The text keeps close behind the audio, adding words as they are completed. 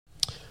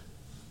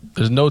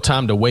There's no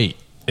time to wait.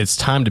 It's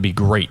time to be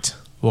great.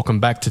 Welcome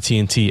back to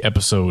TNT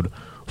episode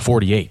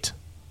 48.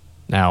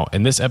 Now,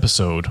 in this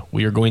episode,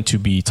 we are going to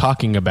be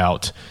talking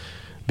about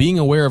being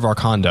aware of our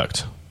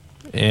conduct.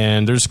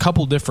 And there's a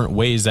couple different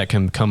ways that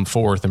can come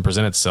forth and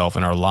present itself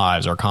in our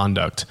lives, our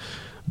conduct.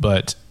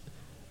 But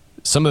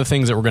some of the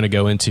things that we're going to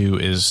go into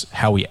is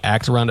how we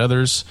act around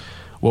others,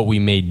 what we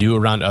may do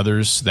around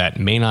others that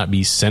may not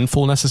be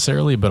sinful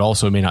necessarily, but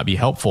also may not be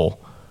helpful,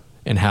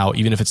 and how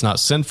even if it's not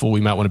sinful,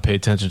 we might want to pay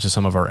attention to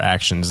some of our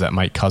actions that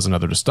might cause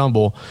another to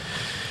stumble.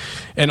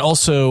 And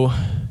also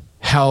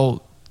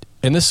how,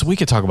 and this, we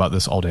could talk about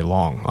this all day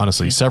long,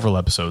 honestly, several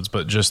episodes,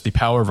 but just the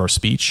power of our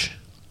speech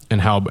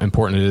and how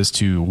important it is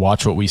to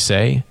watch what we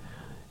say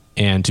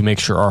and to make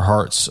sure our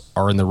hearts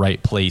are in the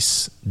right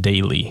place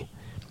daily.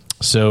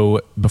 So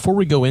before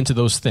we go into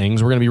those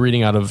things, we're going to be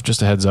reading out of,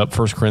 just a heads up,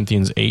 1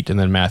 Corinthians 8 and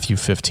then Matthew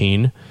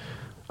 15.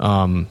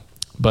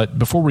 But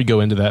before we go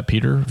into that,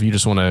 Peter, if you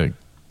just want to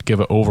give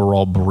an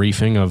overall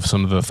briefing of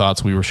some of the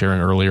thoughts we were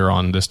sharing earlier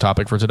on this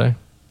topic for today.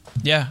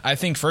 Yeah, I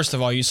think first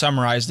of all, you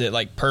summarized it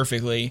like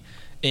perfectly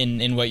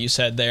in what you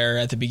said there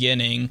at the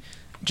beginning,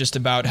 just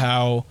about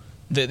how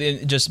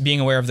just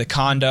being aware of the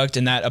conduct,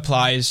 and that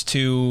applies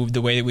to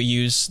the way that we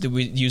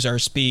use our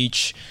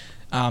speech.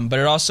 But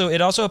it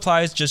also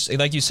applies, just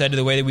like you said, to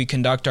the way that we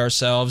conduct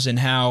ourselves, and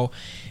how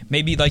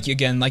maybe, like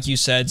you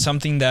said,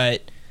 something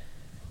that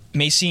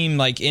may seem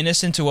like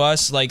innocent to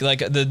us, like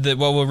the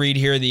what we'll read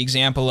here, the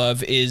example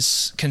of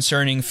is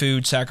concerning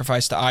food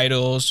sacrificed to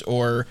idols,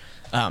 or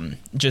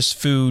just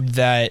food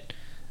that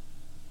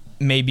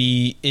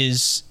maybe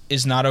is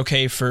not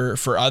okay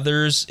for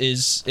others,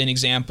 is an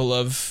example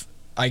of,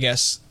 I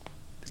guess,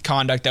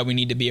 conduct that we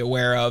need to be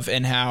aware of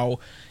and how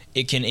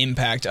it can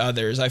impact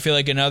others. I feel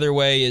like another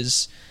way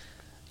is,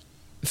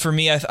 for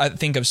me, I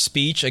think of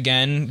speech,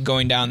 again,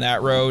 going down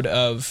that road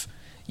of,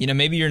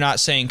 maybe you're not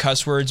saying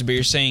cuss words, but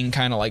you're saying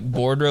kind of like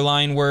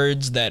borderline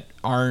words that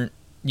aren't,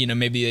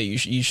 maybe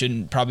that you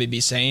shouldn't probably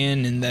be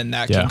saying, and then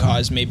that can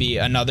cause maybe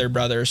another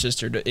brother or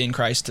sister in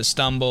Christ to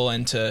stumble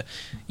and to,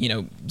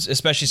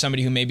 especially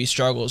somebody who maybe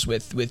struggles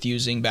with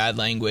using bad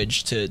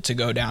language to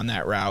go down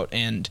that route.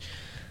 And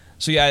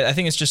so, yeah, I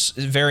think it's just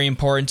very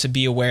important to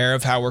be aware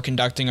of how we're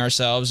conducting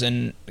ourselves,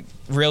 and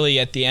really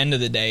at the end of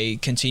the day,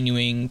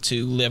 continuing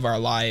to live our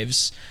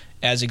lives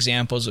as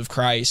examples of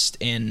Christ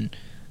and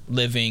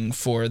living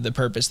for the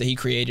purpose that he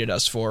created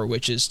us for,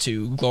 which is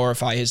to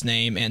glorify his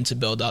name and to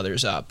build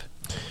others up.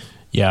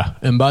 Yeah.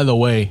 And by the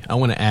way, I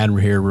want to add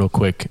here real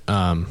quick,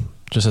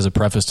 just as a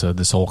preface to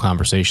this whole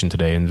conversation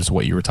today and just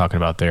what you were talking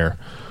about there.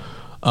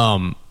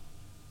 It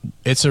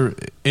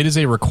is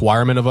a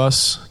requirement of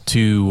us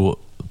to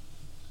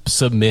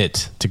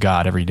submit to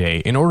God every day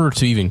in order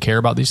to even care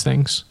about these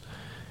things,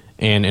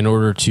 and in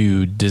order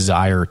to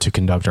desire to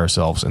conduct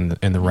ourselves in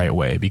the right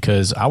way.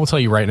 Because I will tell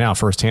you right now,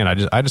 firsthand,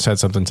 I just had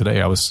something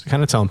today. I was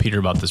kind of telling Peter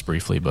about this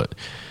briefly, but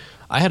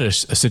I had a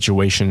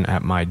situation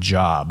at my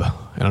job,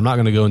 and I'm not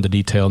going to go into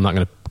detail. I'm not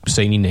going to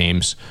say any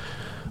names,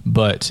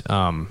 but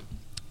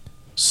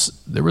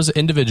there was an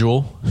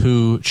individual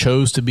who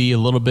chose to be a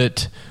little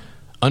bit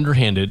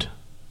underhanded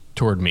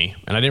toward me,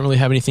 and I didn't really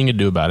have anything to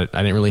do about it.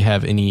 I didn't really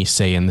have any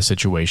say in the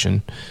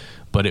situation,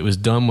 but it was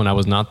done when I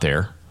was not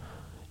there.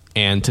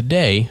 And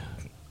today,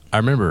 I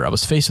remember I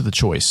was faced with a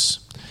choice,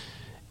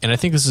 and I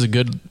think this is a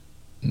good,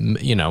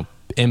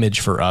 image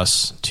for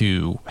us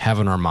to have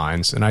in our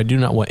minds. And I do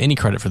not want any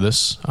credit for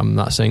this. I'm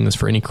not saying this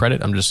for any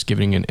credit. I'm just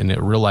giving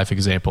a real life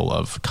example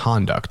of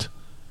conduct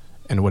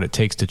and what it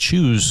takes to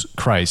choose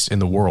Christ in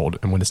the world,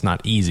 and when it's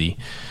not easy.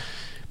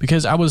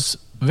 Because I was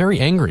very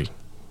angry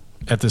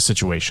at this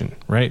situation,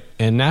 right?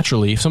 And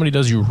naturally, if somebody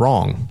does you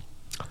wrong,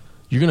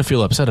 you're going to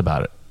feel upset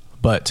about it.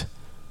 But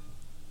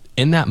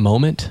in that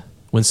moment,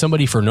 when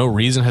somebody for no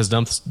reason has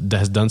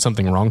done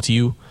something wrong to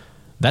you,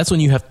 that's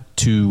when you have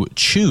to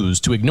choose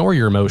to ignore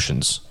your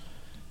emotions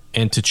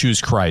and to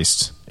choose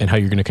Christ and how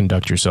you're going to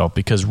conduct yourself.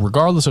 Because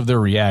regardless of their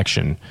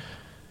reaction,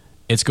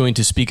 it's going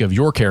to speak of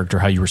your character,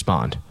 how you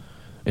respond.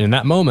 And in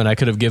that moment, I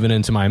could have given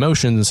in to my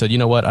emotions and said, you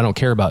know what, I don't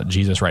care about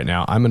Jesus right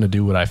now. I'm going to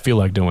do what I feel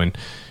like doing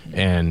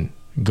and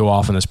go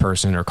off on this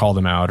person or call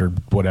them out or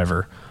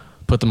whatever,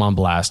 put them on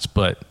blast.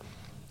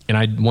 And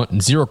I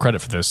want zero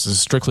credit for this. This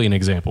is strictly an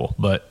example.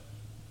 But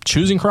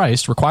choosing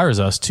Christ requires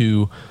us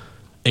to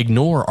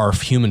ignore our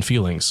human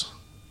feelings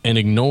and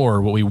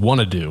ignore what we want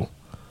to do.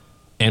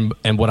 And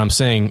what I'm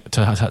saying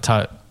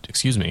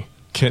excuse me,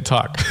 can't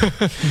talk,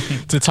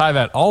 to tie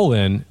that all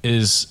in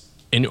is,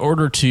 in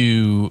order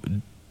to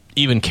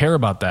even care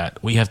about that,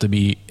 we have to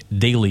be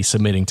daily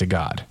submitting to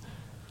God.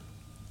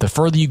 The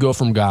further you go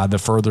from God, the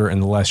further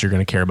and the less you're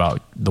going to care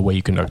about the way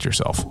you conduct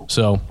yourself.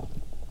 So,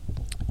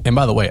 and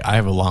by the way, I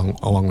have a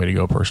long way to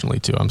go personally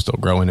too. I'm still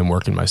growing and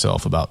working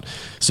myself about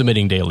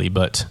submitting daily,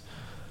 but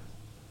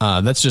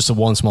that's just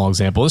one small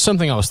example. It's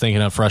something I was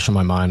thinking of fresh on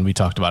my mind. We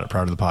talked about it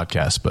prior to the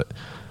podcast, but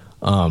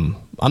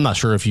I'm not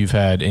sure if you've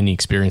had any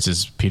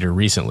experiences, Peter,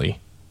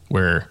 recently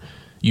where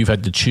you've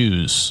had to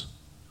choose,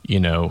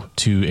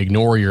 to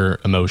ignore your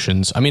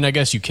emotions. I mean, I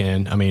guess you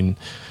can. I mean,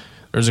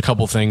 there's a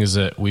couple things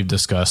that we've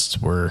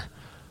discussed where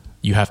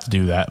you have to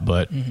do that.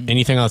 But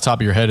anything on the top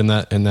of your head in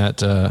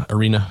that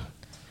arena?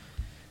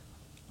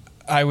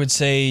 I would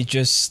say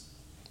just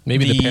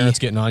maybe the parents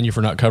getting on you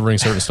for not covering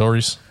certain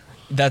stories.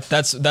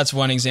 That's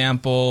one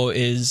example,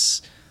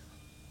 is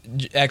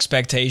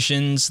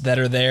expectations that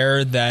are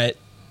there that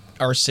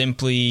are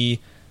simply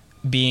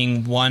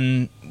being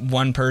one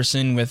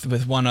person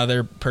with one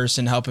other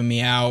person helping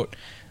me out,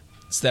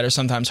 that are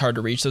sometimes hard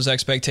to reach those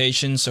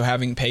expectations. So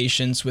having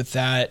patience with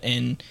that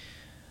and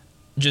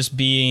just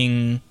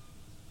being,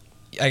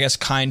 I guess,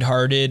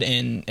 kind-hearted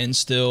and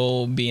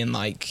still being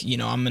like, you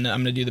know, I'm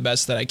gonna do the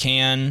best that I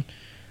can.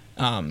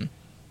 And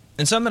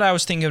something that I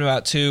was thinking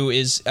about too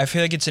is I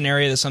feel like it's an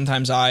area that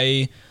sometimes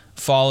I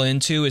fall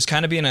into, is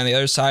kind of being on the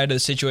other side of the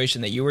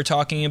situation that you were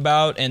talking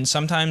about. And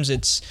sometimes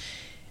it's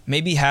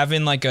maybe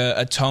having like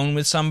a tone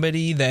with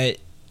somebody that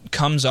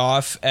comes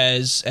off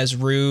as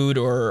rude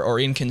or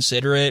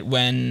inconsiderate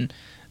when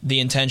the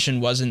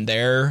intention wasn't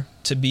there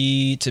to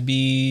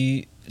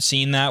be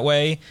seen that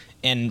way.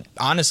 And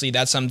honestly,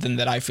 that's something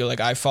that I feel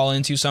like I fall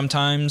into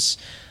sometimes.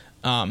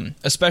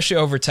 Especially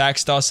over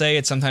text, I'll say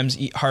it's sometimes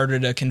harder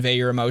to convey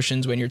your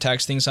emotions when you're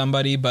texting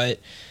somebody, but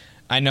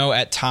I know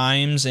at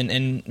times,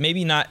 and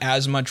maybe not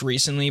as much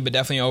recently, but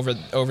definitely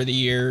over the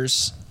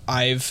years,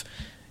 I've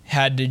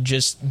had to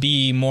just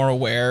be more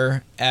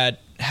aware at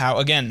how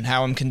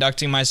I'm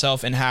conducting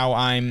myself and how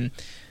I'm,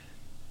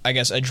 I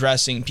guess,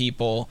 addressing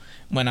people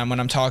when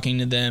I'm talking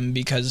to them,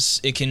 because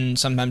it can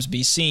sometimes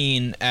be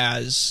seen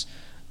as,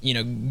 you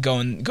know,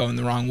 going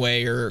the wrong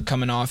way or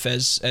coming off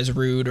as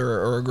rude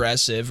or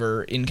aggressive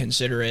or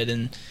inconsiderate.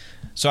 And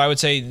so I would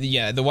say,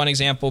 the one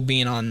example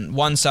being on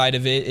one side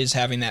of it is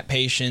having that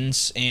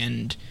patience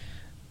and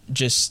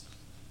just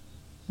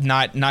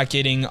not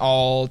getting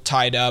all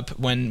tied up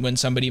when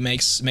somebody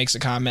makes a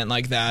comment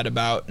like that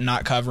about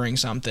not covering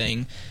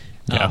something.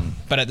 Yeah.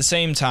 But at the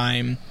same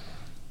time,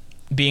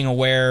 being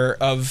aware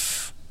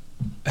of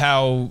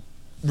how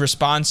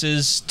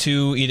responses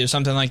to either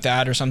something like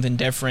that or something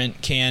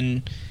different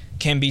can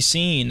be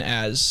seen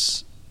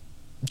as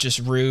just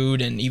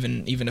rude and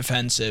even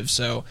offensive.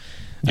 So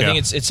I think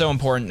it's so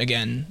important,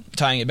 again,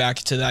 tying it back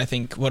to I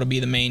think what'll be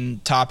the main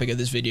topic of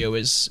this video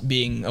is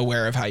being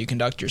aware of how you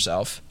conduct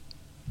yourself.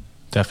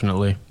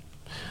 Definitely.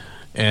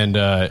 And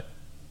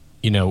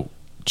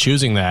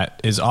choosing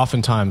that is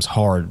oftentimes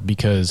hard,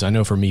 because I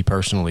know for me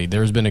personally,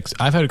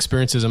 I've had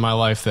experiences in my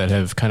life that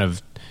have kind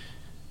of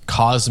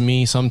caused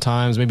me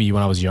sometimes, maybe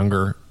when I was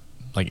younger,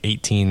 like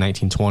 18,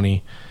 19,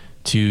 20,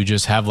 to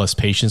just have less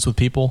patience with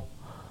people.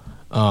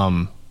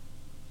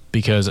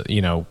 Because,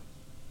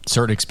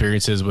 certain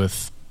experiences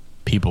with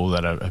people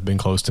that have been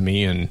close to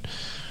me and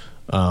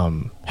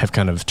have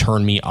kind of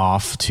turned me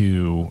off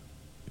to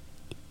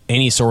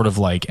any sort of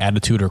like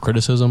attitude or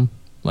criticism.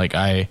 Like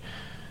I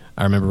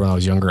remember when I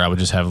was younger, I would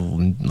just have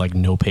like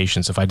no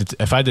patience. If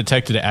I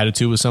detected an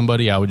attitude with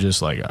somebody, I would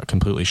just like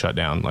completely shut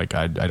down. Like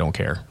I don't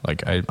care.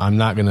 Like I'm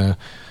not gonna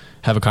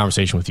have a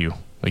conversation with you.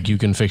 Like you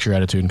can fix your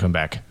attitude and come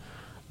back.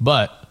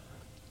 But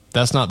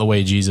that's not the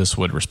way Jesus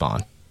would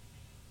respond.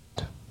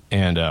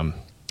 And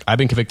I've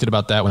been convicted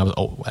about that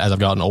as I've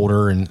gotten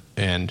older,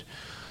 and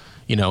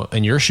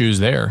in your shoes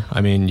there. I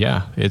mean,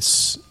 yeah,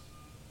 it's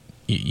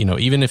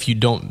even if you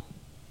don't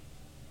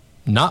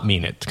not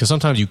mean it, because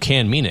sometimes you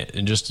can mean it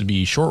and just to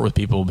be short with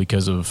people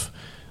because of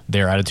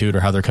their attitude or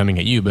how they're coming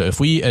at you. But if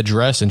we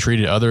address and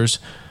treat others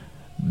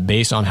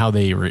based on how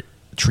they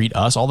treat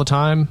us all the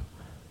time,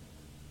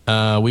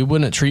 we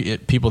wouldn't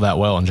treat people that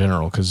well in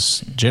general,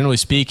 because generally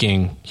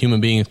speaking,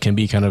 human beings can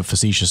be kind of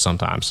facetious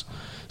sometimes.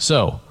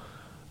 So,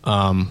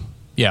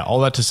 all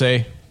that to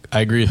say,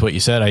 I agree with what you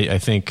said. I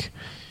think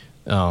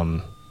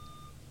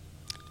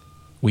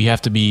we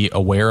have to be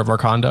aware of our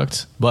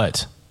conduct,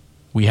 but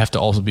we have to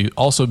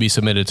also be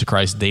submitted to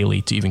Christ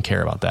daily to even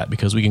care about that,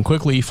 because we can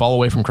quickly fall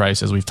away from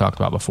Christ, as we've talked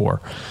about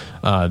before.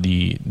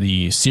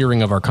 The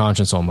searing of our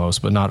conscience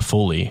almost, but not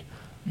fully.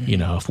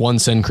 If one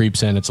sin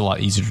creeps in, it's a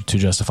lot easier to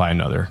justify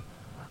another,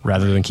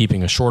 rather than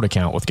keeping a short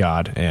account with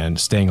God and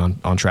staying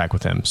on track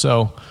with Him.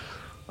 So,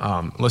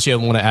 unless you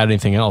want to add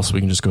anything else,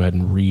 we can just go ahead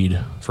and read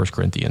 1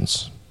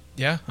 Corinthians.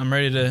 Yeah, I'm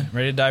ready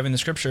to dive into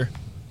Scripture.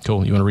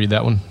 Cool. You want to read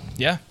that one?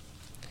 Yeah.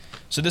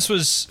 So this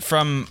was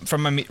from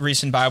my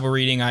recent Bible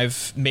reading.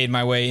 I've made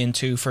my way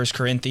into 1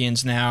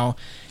 Corinthians now,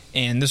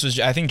 and this was,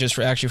 I think, just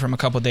from a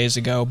couple of days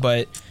ago,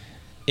 but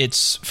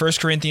it's 1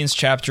 Corinthians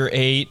chapter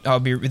 8.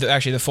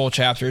 The full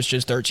chapter is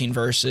just 13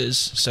 verses,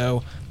 so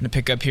I'm going to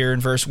pick up here in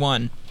verse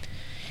 1.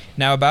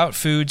 Now about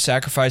food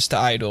sacrificed to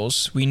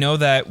idols, we know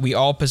that we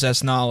all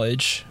possess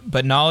knowledge,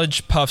 but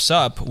knowledge puffs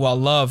up while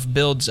love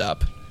builds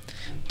up.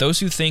 Those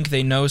who think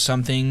they know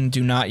something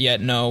do not yet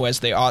know as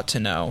they ought to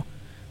know,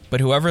 but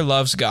whoever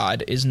loves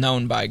God is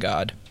known by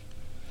God.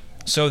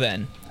 So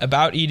then,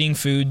 about eating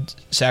food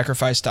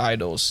sacrificed to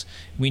idols,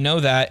 we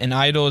know that an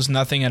idol is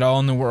nothing at all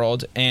in the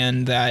world,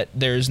 and that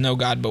there is no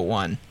God but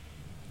one.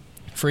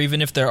 For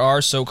even if there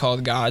are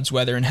so-called gods,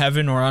 whether in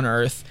heaven or on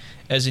earth,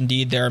 as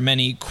indeed there are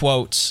many,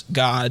 quotes,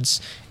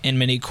 gods, and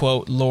many,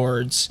 quote,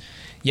 lords,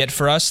 Yet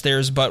for us there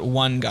is but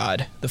one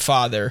God, the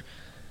Father,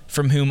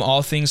 from whom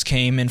all things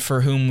came and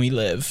for whom we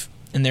live.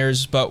 And there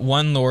is but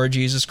one Lord,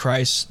 Jesus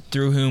Christ,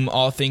 through whom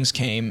all things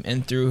came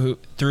and through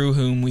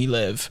whom we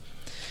live.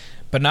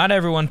 But not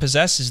everyone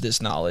possesses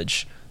this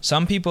knowledge.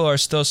 Some people are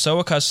still so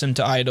accustomed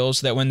to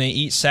idols that when they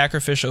eat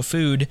sacrificial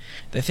food,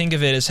 they think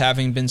of it as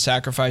having been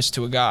sacrificed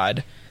to a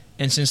god,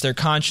 and since their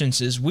conscience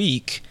is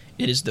weak,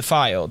 it is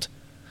defiled.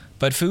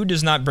 But food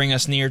does not bring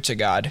us near to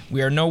God.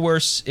 We are no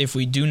worse if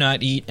we do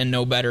not eat, and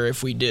no better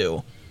if we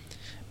do.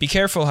 Be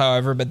careful,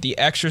 however, that the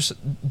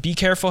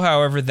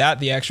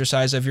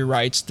exercise of your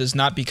rights does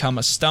not become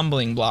a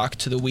stumbling block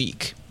to the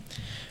weak.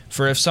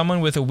 For if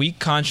someone with a weak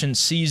conscience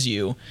sees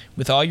you,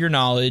 with all your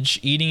knowledge,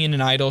 eating in an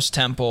idol's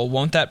temple,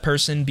 won't that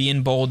person be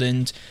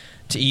emboldened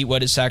to eat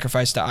what is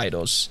sacrificed to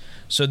idols?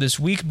 So this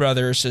weak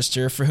brother or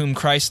sister, for whom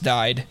Christ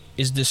died,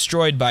 is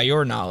destroyed by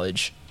your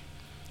knowledge.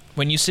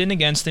 When you sin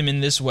against them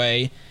in this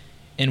way,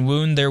 and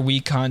wound their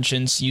weak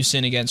conscience, you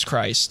sin against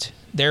Christ.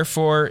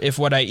 Therefore, if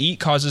what I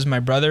eat causes my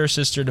brother or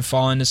sister to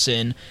fall into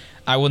sin,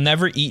 I will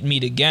never eat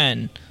meat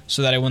again,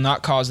 so that I will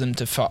not cause them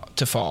to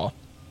fall.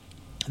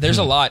 There's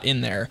a lot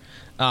in there.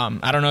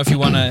 I don't know if you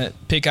want to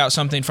pick out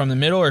something from the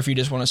middle or if you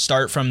just want to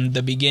start from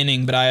the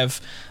beginning, but I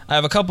have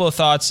a couple of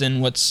thoughts,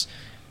 and what's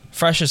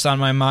freshest on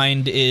my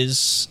mind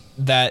is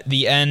that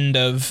the end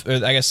of, or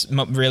I guess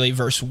really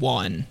verse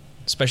 1,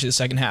 especially the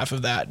second half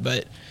of that,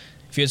 but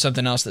if you had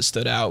something else that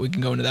stood out, we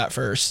can go into that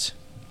first.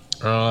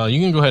 You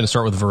can go ahead and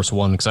start with verse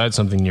 1, because I had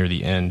something near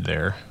the end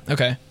there.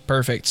 Okay,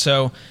 perfect.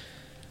 So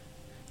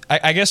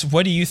I guess,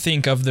 what do you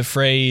think of the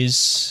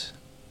phrase,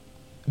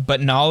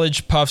 but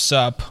knowledge puffs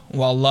up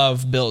while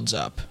love builds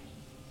up?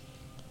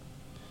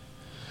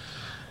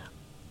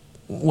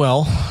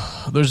 Well,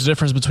 there's a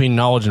difference between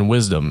knowledge and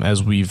wisdom,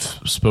 as we've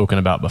spoken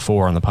about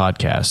before on the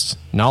podcast.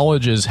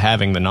 Knowledge is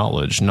having the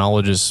knowledge.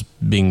 Knowledge is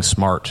being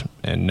smart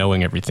and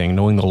knowing everything,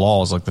 knowing the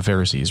laws like the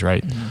Pharisees,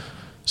 right? Mm-hmm.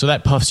 So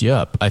that puffs you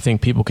up. I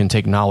think people can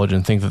take knowledge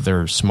and think that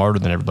they're smarter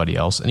than everybody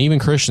else, and even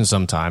Christians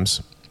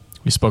sometimes.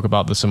 We spoke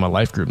about this in my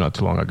life group not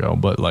too long ago,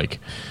 but like,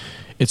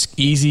 it's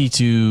easy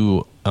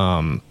to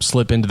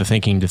slip into the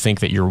thinking to think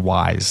that you're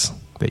wise.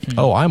 That,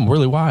 oh, I'm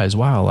really wise.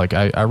 Wow, like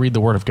I read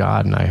the Word of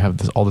God and I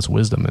have all this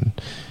wisdom, and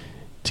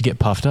to get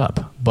puffed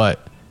up.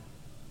 But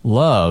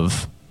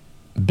love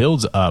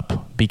builds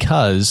up,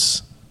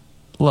 because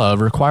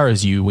love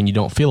requires you, when you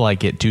don't feel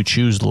like it, to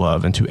choose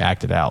love and to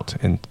act it out.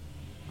 And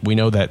we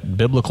know that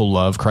biblical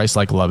love,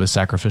 Christ-like love, is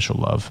sacrificial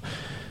love.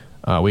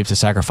 We have to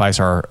sacrifice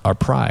our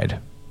pride,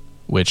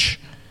 which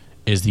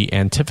is the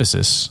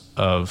antithesis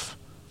of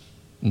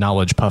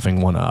knowledge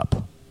puffing one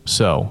up.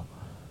 So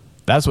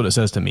that's what it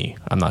says to me.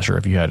 I'm not sure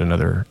if you had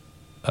another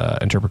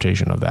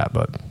interpretation of that,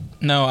 but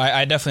no,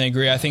 I definitely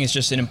agree. I think it's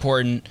just an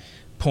important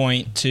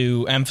point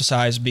to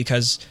emphasize,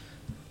 because,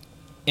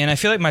 and I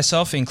feel like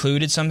myself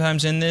included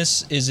sometimes in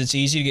this, is it's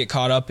easy to get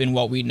caught up in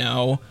what we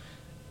know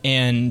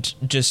and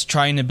just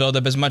trying to build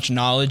up as much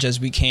knowledge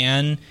as we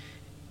can,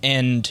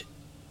 and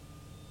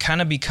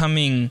kind of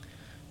becoming,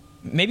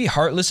 maybe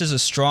heartless is a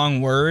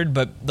strong word,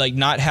 but like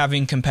not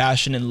having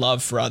compassion and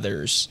love for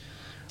others.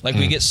 Like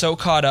we get so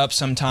caught up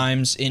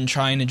sometimes in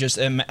trying to just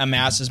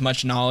amass as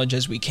much knowledge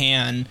as we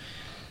can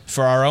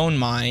for our own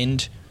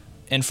mind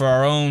and for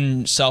our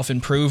own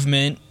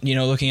self-improvement,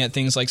 looking at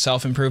things like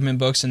self-improvement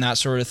books and that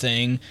sort of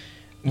thing,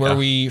 where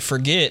we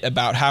forget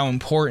about how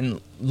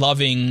important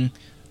loving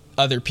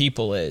other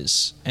people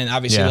is, and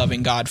obviously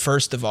loving God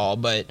first of all.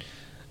 But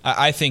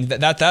I think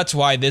that's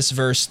why this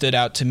verse stood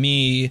out to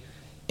me,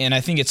 and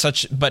I think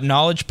it's but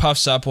knowledge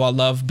puffs up while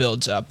love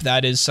builds up.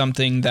 That is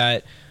something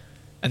that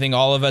I think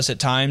all of us at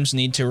times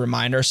need to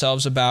remind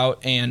ourselves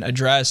about and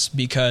address,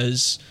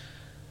 because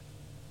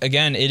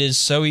again, it is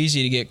so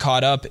easy to get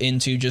caught up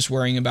into just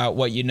worrying about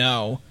what you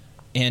know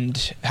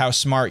and how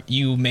smart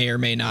you may or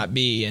may not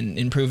be, and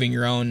improving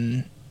your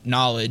own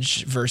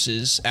knowledge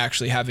versus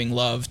actually having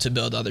love to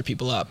build other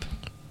people up.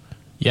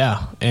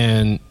 Yeah,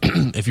 and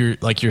if you're,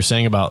 like you're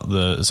saying about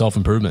the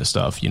self-improvement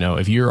stuff,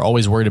 if you're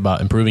always worried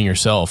about improving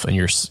yourself and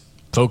you're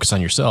focused on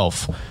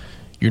yourself,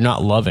 you're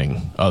not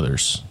loving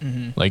others.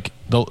 Mm-hmm. Like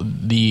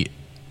the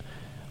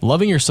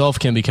loving yourself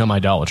can become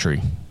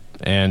idolatry,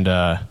 and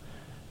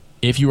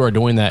if you are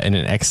doing that in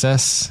an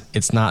excess,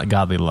 it's not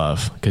godly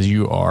love, because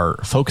you are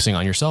focusing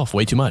on yourself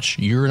way too much.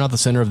 You're not the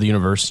center of the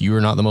universe. You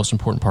are not the most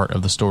important part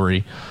of the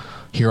story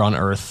here on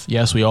earth.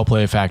 Yes, we all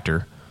play a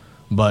factor,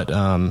 but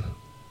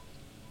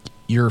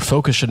your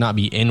focus should not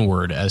be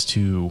inward as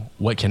to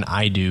what can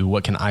I do,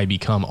 what can I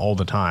become all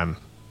the time.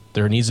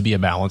 There needs to be a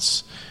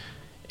balance.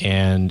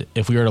 And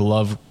if we are to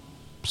love,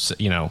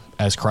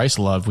 as Christ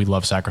loved, we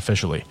love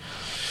sacrificially.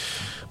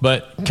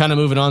 But kind of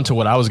moving on to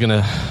what I was going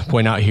to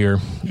point out here.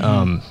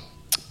 Mm-hmm.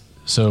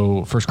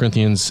 So 1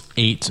 Corinthians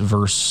 8,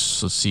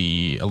 verse,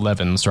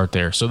 11, let's start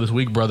there. So this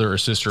weak brother or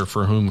sister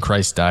for whom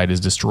Christ died is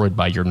destroyed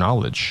by your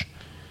knowledge.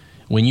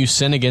 When you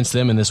sin against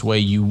them in this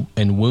way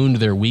and wound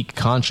their weak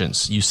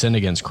conscience, you sin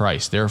against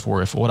Christ.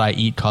 Therefore, if what I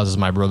eat causes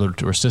my brother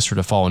or sister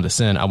to fall into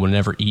sin, I will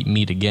never eat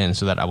meat again,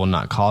 so that I will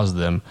not cause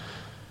them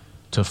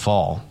to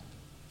fall.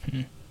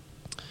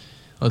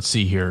 Let's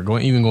see here.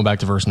 Going back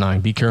to verse 9.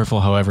 Be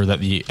careful, however, that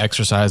the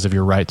exercise of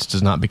your rights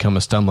does not become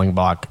a stumbling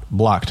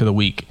block to the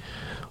weak.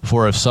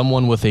 For if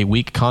someone with a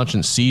weak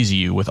conscience sees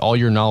you with all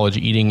your knowledge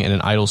eating in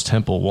an idol's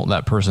temple, won't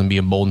that person be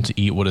emboldened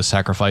to eat what is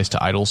sacrificed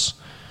to idols?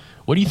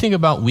 What do you think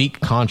about weak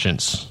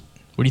conscience?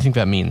 What do you think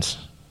that means?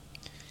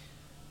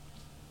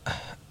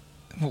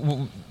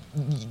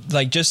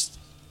 Like, just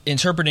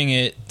interpreting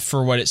it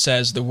for what it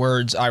says, the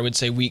words, I would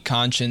say weak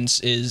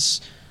conscience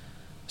is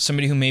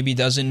somebody who maybe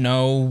doesn't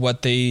know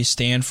what they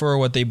stand for or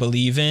what they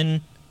believe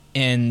in,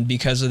 and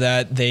because of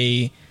that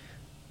they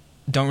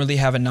don't really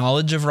have a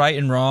knowledge of right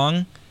and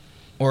wrong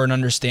or an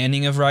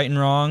understanding of right and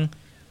wrong,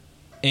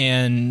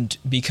 and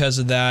because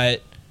of that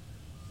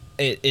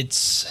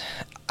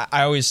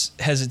I always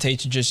hesitate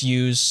to just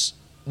use,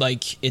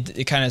 like,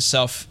 it kind of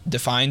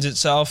self-defines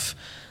itself.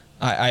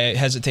 I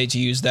hesitate to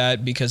use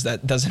that because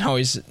that doesn't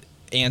always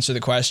answer the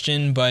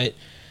question, but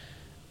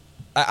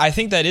I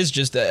think that is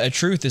just a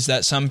truth, is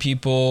that some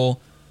people,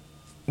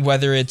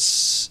 whether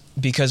it's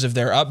because of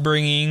their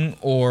upbringing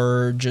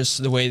or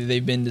just the way that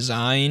they've been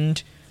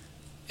designed,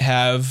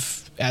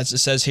 have, as it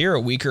says here, a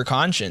weaker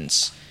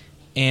conscience.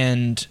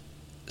 And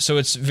so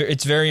it's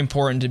very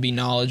important to be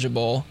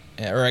knowledgeable,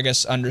 or I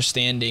guess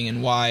understanding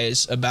and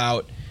wise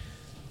about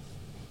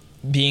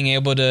being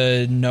able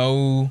to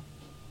know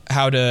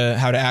how to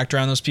act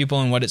around those people.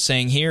 And what it's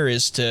saying here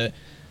is to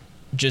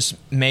just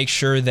make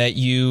sure that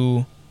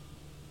you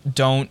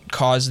don't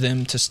cause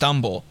them to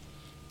stumble.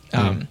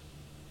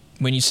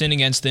 When you sin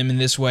against them in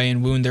this way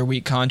and wound their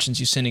weak conscience,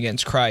 you sin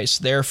against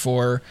Christ.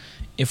 Therefore,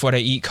 if what I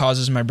eat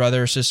causes my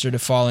brother or sister to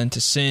fall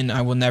into sin,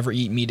 I will never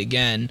eat meat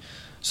again,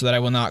 so that I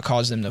will not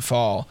cause them to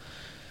fall.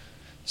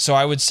 So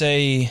I would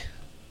say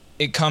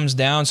it comes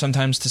down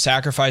sometimes to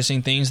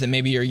sacrificing things that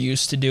maybe you're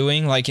used to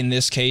doing, like in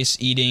this case,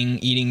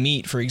 eating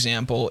meat, for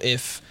example,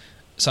 if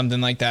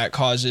something like that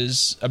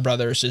causes a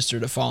brother or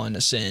sister to fall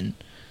into sin.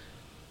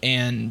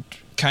 And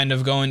kind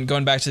of going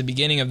back to the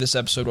beginning of this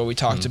episode, what we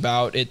talked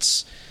about,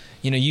 it's,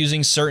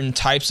 using certain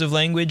types of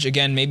language.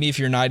 Again, maybe if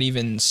you're not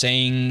even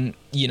saying,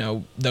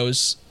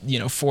 those,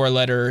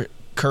 4-letter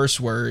curse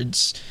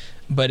words,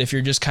 but if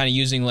you're just kind of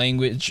using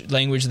language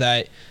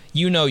that,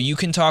 you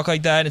can talk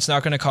like that, it's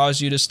not going to cause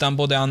you to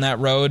stumble down that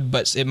road,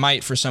 but it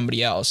might for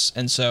somebody else.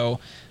 And so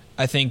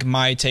I think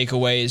my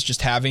takeaway is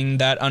just having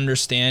that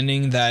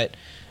understanding that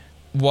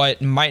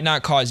what might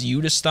not cause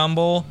you to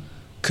stumble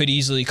could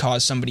easily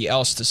cause somebody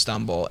else to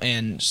stumble.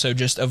 And so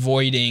just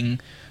avoiding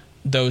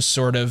those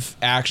sort of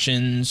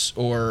actions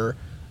or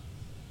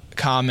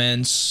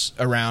comments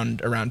around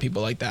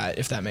people like that,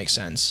 if that makes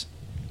sense.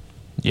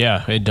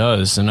 Yeah, it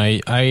does. And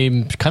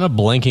I'm kind of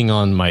blanking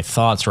on my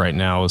thoughts right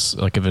now as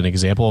like of an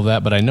example of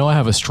that, but I know I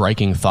have a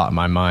striking thought in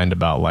my mind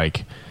about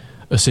like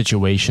a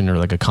situation or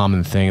like a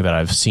common thing that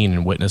I've seen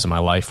and witnessed in my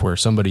life where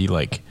somebody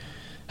like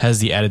has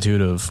the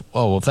attitude of,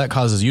 oh, well, if that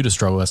causes you to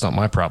struggle, that's not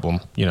my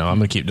problem. I'm going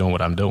to keep doing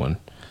what I'm doing.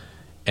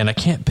 And I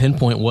can't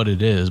pinpoint what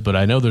it is, but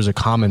I know there's a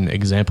common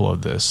example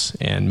of this.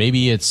 And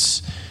maybe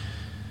it's,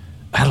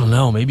 I don't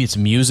know, maybe it's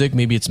music,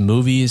 maybe it's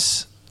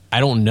movies. I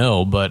don't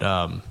know, but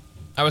I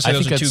would say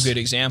those are two good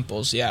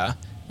examples, yeah.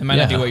 It might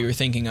not be what you were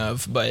thinking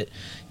of, but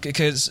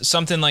because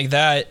something like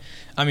that,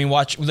 I mean,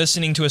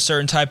 listening to a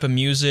certain type of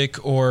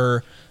music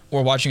or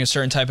watching a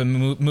certain type of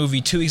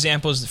movie, two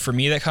examples for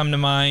me that come to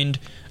mind,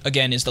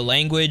 again, is the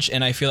language,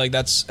 and I feel like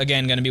that's,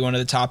 again, going to be one of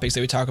the topics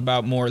that we talk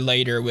about more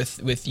later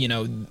with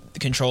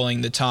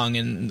controlling the tongue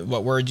and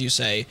what words you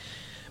say.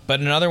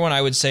 But another one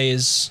I would say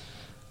is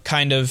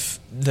kind of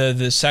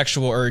the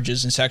sexual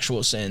urges and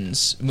sexual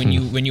sins. When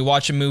you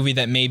watch a movie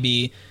that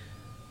maybe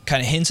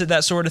kind of hints at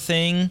that sort of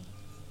thing,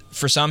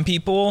 for some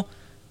people,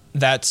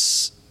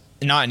 that's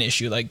not an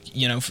issue. Like,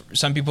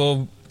 some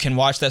people can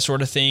watch that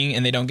sort of thing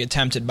and they don't get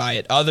tempted by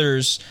it.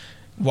 Others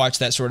watch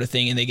that sort of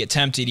thing and they get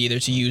tempted either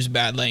to use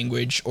bad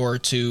language or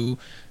to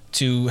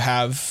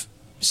have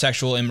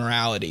sexual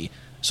immorality.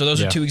 So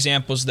those are two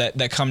examples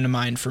that come to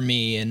mind for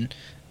me. And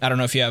I don't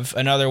know if you have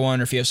another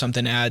one or if you have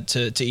something to add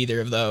to either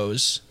of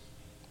those.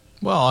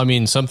 Well, I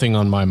mean, something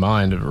on my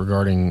mind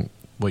regarding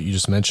what you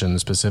just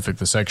mentioned, specific,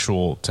 the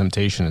sexual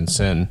temptation and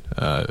sin,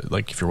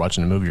 like if you're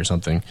watching a movie or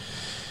something.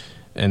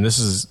 And this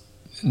is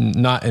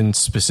not in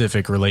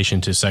specific relation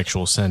to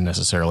sexual sin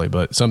necessarily,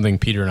 but something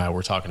Peter and I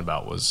were talking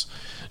about was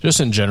just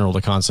in general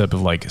the concept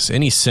of like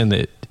any sin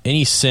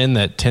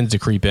that tends to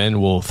creep in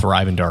will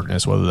thrive in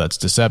darkness, whether that's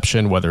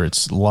deception, whether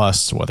it's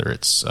lust, whether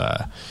it's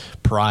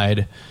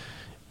pride,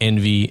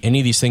 envy. Any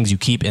of these things you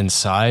keep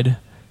inside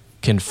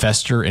can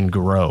fester and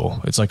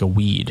grow. It's like a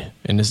weed.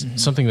 And it's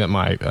something that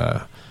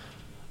my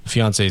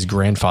fiance's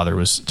grandfather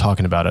was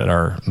talking about at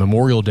our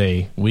Memorial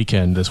Day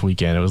weekend this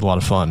weekend. It was a lot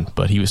of fun,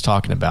 but he was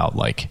talking about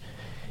like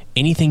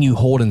anything you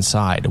hold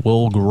inside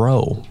will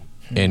grow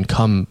and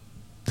become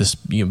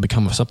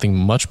something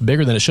much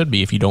bigger than it should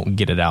be if you don't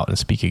get it out and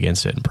speak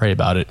against it and pray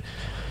about it.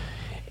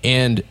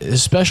 And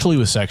especially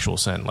with sexual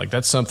sin, like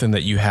that's something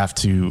that you have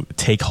to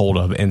take hold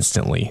of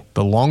instantly.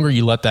 The longer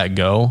you let that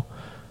go,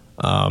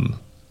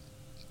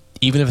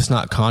 even if it's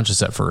not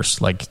conscious at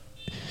first, like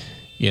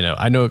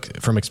I know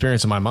from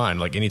experience in my mind,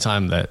 like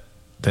anytime that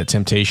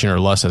temptation or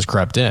lust has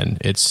crept in,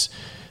 it's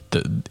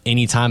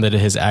any time that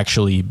it has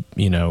actually,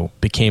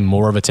 became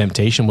more of a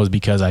temptation was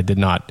because I did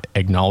not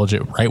acknowledge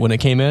it right when it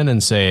came in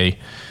and say,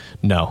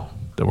 no,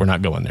 that we're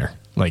not going there.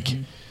 Like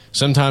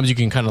sometimes you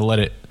can kind of let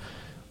it,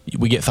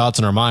 we get thoughts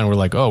in our mind. We're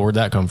like, oh, where'd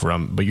that come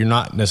from? But you're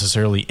not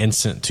necessarily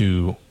instant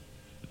to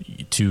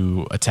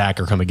attack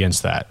or come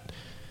against that.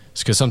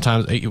 It's because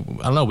sometimes, I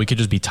don't know, we could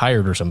just be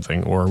tired or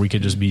something, or we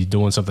could just be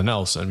doing something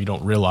else and we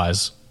don't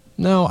realize,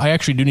 no, I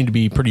actually do need to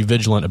be pretty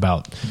vigilant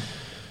about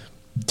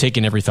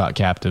taking every thought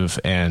captive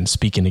and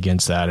speaking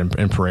against that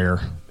in prayer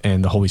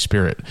and the Holy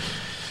Spirit.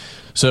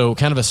 So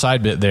kind of a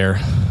side bit there.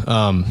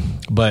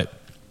 But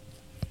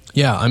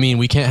yeah, I mean,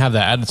 we can't have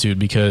that attitude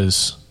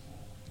because,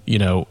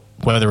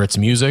 whether it's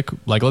music,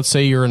 like let's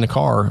say you're in the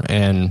car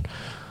and,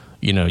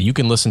 you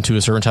can listen to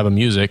a certain type of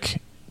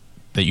music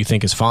that you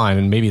think is fine,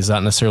 and maybe it's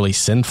not necessarily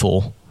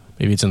sinful.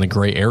 Maybe it's in the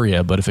gray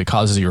area, but if it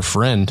causes your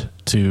friend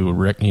to,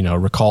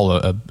 recall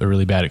a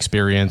really bad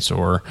experience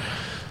or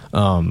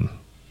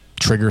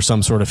trigger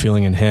some sort of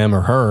feeling in him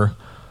or her,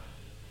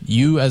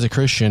 you as a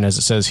Christian, as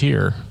it says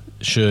here,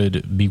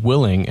 should be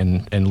willing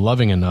and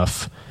loving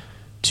enough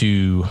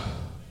to,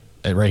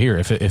 right here,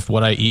 if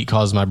what I eat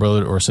causes my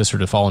brother or sister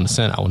to fall into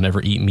sin, I will never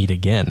eat meat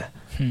again,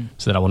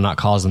 so that I will not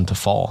cause them to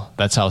fall.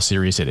 That's how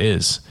serious it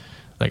is.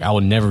 Like, I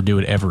will never do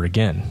it ever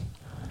again.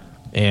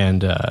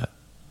 And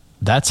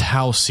that's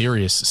how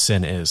serious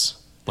sin is.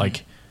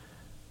 Like,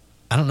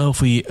 I don't know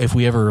if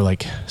we ever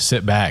like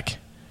sit back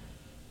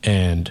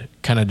and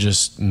kind of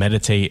just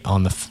meditate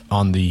on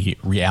the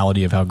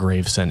reality of how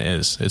grave sin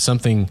is. It's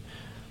something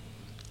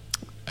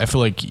I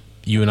feel like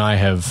you and I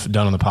have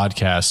done on the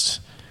podcast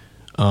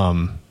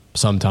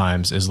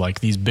sometimes, is like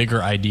these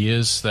bigger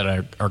ideas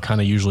that are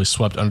kind of usually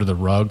swept under the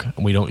rug.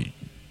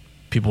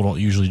 People don't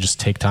usually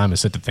just take time to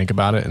sit to think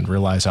about it and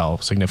realize how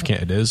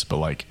significant it is. But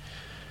like,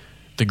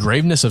 the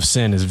graveness of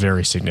sin is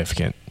very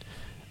significant.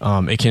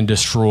 It can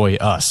destroy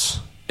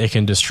us. It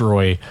can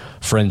destroy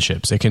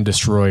friendships. It can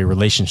destroy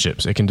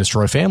relationships. It can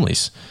destroy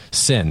families.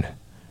 Sin.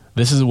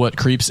 This is what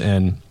creeps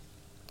in.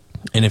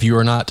 And if you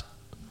are not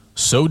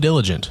so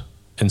diligent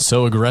and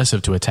so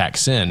aggressive to attack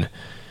sin,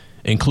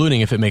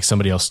 including if it makes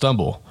somebody else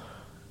stumble,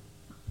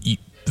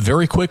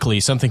 very quickly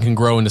something can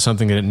grow into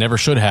something that it never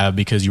should have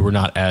because you were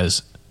not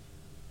as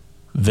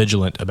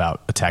vigilant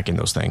about attacking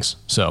those things.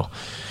 So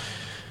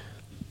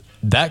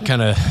that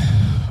kind of,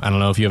 I don't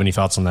know if you have any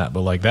thoughts on that,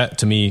 but like that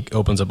to me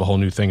opens up a whole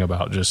new thing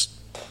about just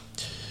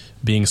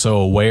being so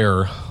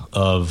aware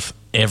of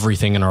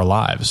everything in our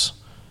lives.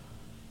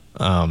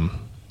 I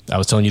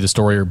was telling you the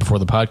story before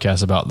the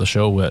podcast about the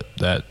show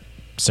that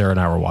Sarah and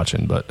I were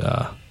watching, but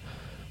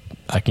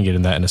I can get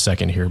in that in a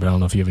second here, but I don't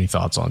know if you have any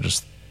thoughts on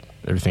just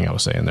everything I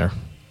was saying there.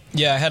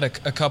 Yeah, I had a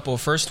couple.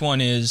 First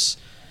one is,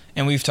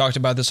 and we've talked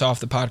about this off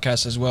the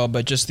podcast as well,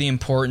 but just the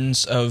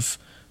importance of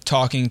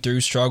talking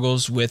through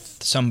struggles with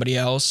somebody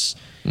else,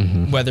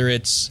 whether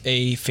it's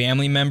a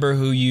family member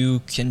who you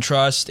can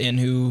trust and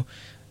who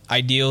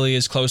ideally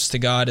is close to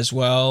God as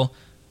well.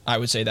 I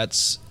would say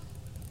that's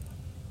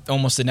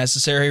almost a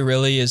necessary,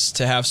 really, is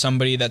to have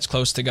somebody that's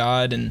close to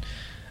God. And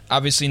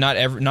obviously not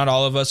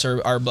all of us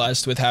are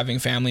blessed with having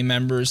family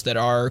members that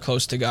are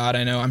close to God.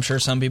 I'm sure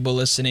some people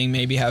listening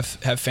maybe have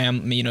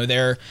family,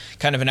 they're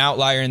kind of an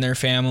outlier in their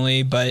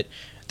family, but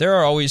there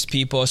are always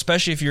people,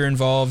 especially if you're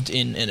involved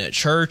in a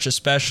church,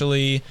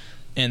 especially,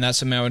 and that's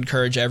something I would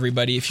encourage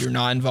everybody, if you're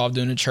not involved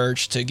in a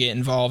church, to get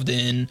involved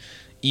in,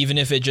 even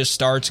if it just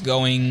starts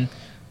going,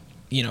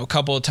 a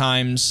couple of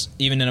times,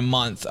 even in a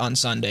month on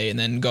Sunday, and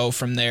then go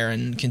from there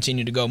and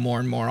continue to go more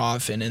and more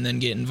often and then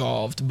get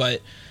involved.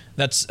 But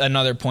that's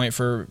another point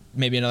for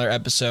maybe another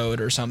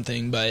episode or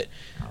something. But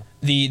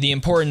the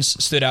importance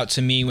stood out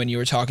to me when you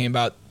were talking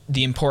about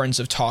the importance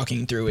of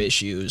talking through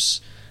issues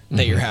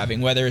that you're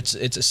having, whether it's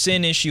a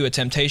sin issue, a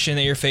temptation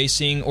that you're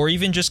facing, or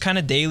even just kind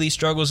of daily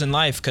struggles in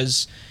life,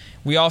 because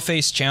we all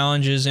face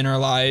challenges in our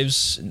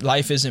lives.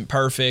 Life isn't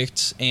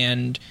perfect,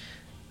 and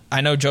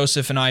I know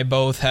Joseph and I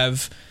both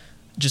have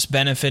just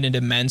benefited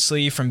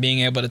immensely from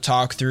being able to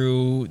talk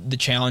through the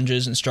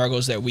challenges and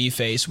struggles that we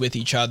face with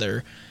each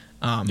other.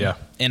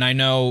 And I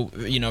know,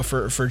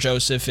 for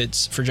Joseph,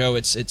 for Joe,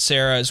 it's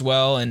Sarah as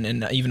well,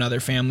 and even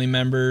other family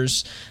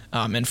members.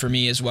 And for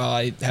me as well,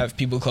 I have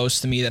people close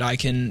to me that I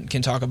can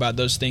talk about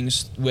those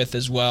things with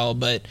as well.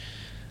 But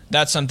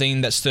that's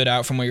something that stood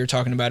out from what you were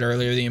talking about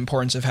earlier, the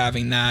importance of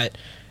having that.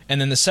 And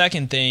then the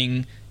second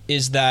thing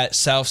is that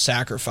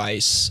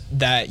self-sacrifice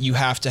that you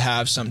have to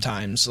have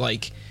sometimes.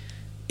 Like,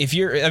 if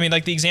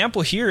like the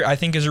example here, I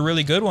think is a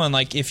really good one.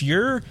 Like, if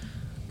you're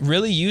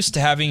really used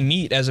to having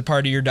meat as a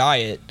part of your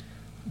diet,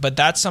 but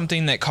that's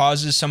something that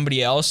causes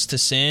somebody else to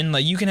sin,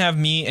 like, you can have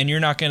meat and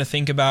you're not going to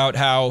think about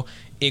how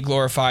it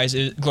glorifies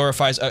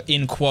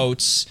in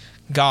quotes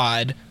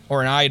God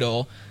or an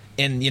idol.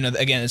 And,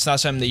 again, it's not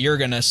something that you're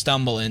going to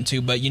stumble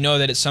into, but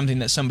that it's something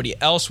that somebody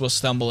else will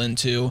stumble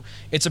into.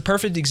 It's a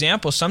perfect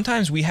example.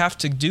 Sometimes we have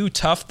to do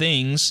tough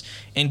things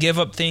and give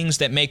up things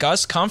that make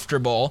us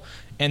comfortable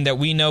and that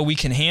we know we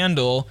can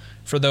handle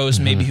for those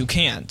maybe who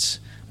can't.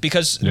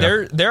 Because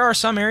there are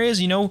some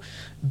areas,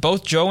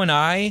 both Joe and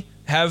I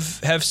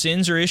have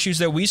sins or issues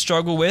that we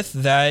struggle with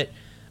that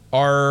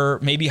are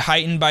maybe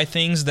heightened by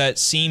things that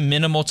seem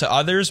minimal to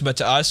others, but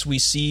to us we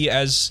see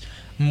as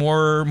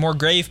more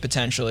grave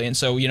potentially. And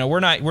so, we're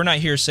not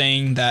here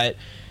saying that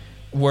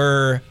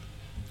we're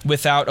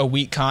without a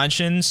weak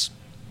conscience,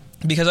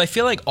 because I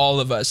feel like all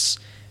of us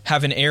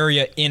have an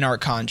area in our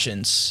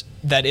conscience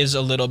that is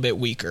a little bit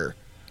weaker.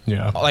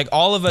 Yeah. Like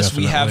all of us,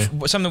 Definitely. we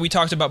have something we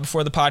talked about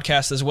before the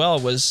podcast as well,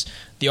 was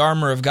the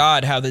armor of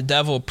God, how the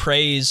devil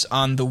preys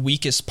on the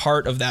weakest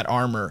part of that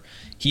armor.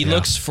 He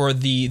looks for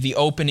the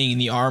opening in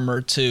the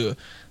armor to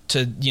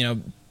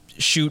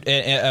shoot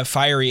a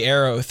fiery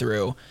arrow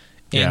through.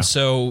 And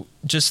so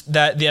just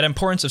that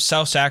importance of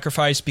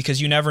self-sacrifice,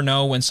 because you never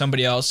know when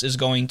somebody else is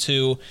going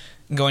to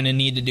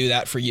need to do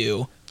that for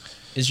you,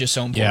 is just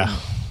so important. Yeah.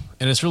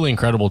 And it's really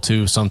incredible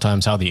too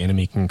sometimes how the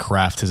enemy can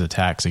craft his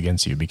attacks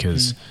against you,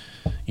 because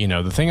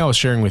the thing I was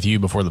sharing with you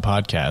before the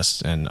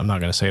podcast, and I'm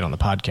not going to say it on the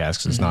podcast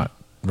because it's not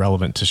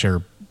relevant to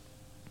share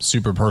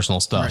super personal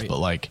stuff, Right. but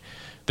like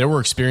there were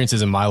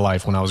experiences in my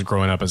life when I was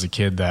growing up as a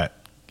kid that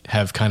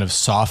have kind of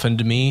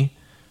softened me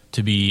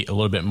to be a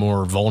little bit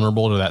more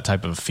vulnerable to that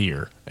type of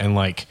fear. And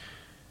like,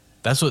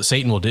 that's what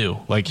Satan will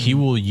do. Like he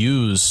will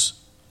use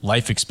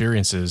life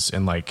experiences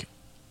and like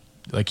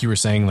you were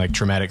saying, like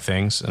traumatic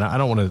things. And I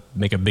don't want to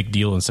make a big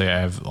deal and say I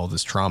have all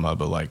this trauma,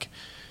 but like,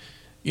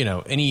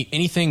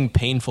 anything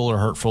painful or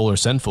hurtful or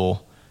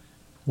sinful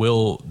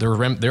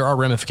there are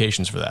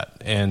ramifications for that.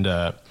 And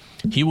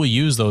he will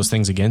use those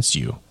things against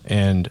you.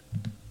 And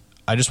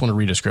I just want to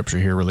read a scripture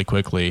here really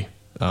quickly.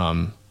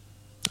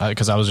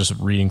 Because I was just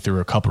reading through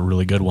a couple of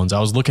really good ones. I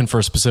was looking for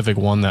a specific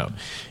one that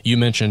you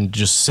mentioned,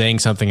 just saying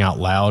something out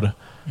loud.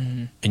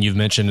 And you've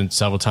mentioned it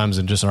several times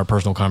in just our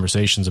personal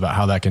conversations about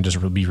how that can just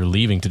be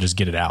relieving to just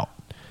get it out.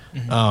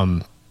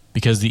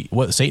 Because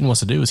what Satan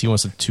wants to do is he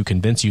wants to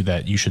convince you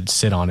that you should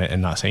sit on it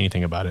and not say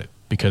anything about it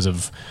because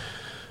of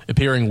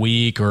appearing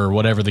weak or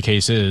whatever the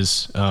case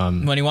is.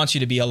 When he wants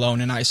you to be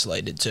alone and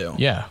isolated too.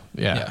 Yeah.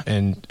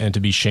 And to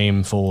be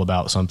shameful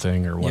about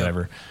something or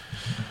whatever.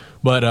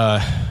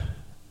 But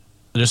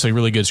just a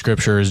really good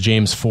scripture is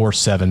James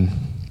 4:7. And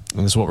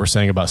this is what we're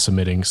saying about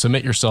submitting.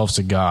 Submit yourselves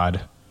to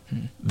God,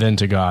 then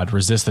to God.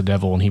 Resist the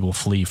devil and he will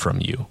flee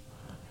from you.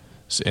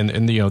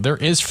 And there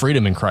is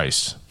freedom in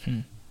Christ.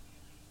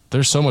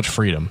 There's so much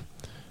freedom.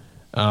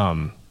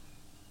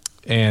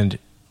 And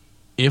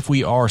if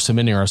we are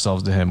submitting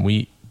ourselves to him,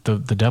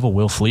 the devil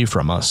will flee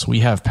from us. We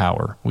have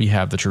power. We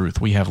have the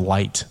truth. We have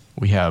light.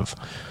 We have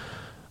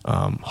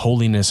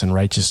holiness and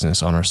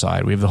righteousness on our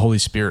side. We have the Holy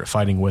Spirit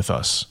fighting with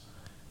us.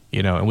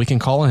 And we can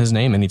call on his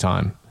name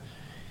anytime.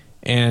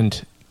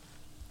 And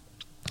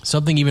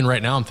something even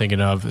right now I'm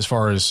thinking of as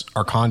far as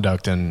our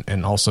conduct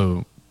and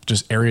also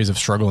just areas of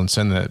struggle and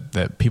sin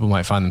that people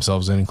might find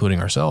themselves in, including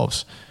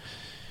ourselves.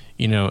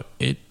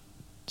 It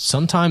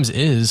sometimes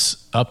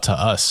is up to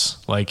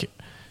us. Like,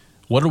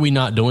 what are we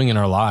not doing in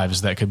our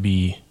lives that could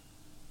be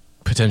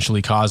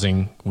potentially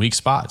causing weak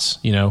spots?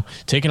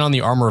 Taking on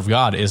the armor of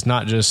God is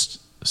not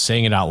just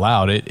saying it out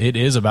loud. It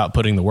is about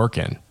putting the work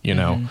in,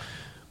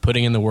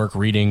 putting in the work,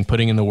 reading,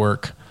 putting in the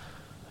work,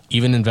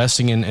 even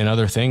investing in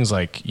other things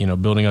like,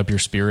 building up your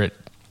spirit,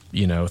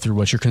 through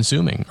what you're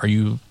consuming. Are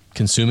you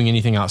consuming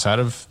anything outside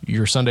of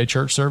your Sunday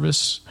church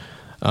service?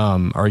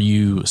 Are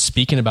you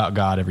speaking about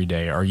God every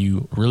day? Are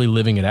you really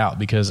living it out?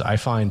 Because I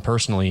find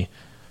personally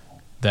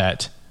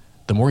that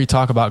the more you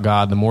talk about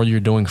God, the more you're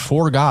doing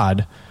for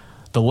God,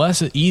 the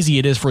less easy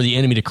it is for the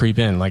enemy to creep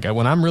in. Like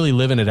when I'm really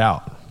living it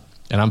out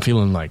and I'm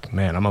feeling like,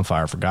 man, I'm on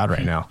fire for God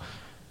right now,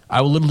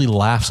 I will literally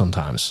laugh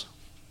sometimes.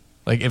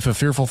 Like if a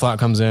fearful thought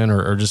comes in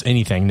or just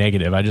anything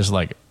negative, I just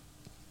like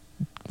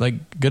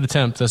good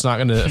attempt. That's not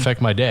going to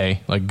affect my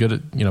day. Like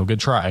good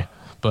try.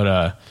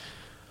 But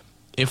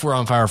if we're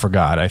on fire for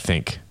God, I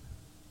think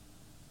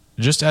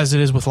just as it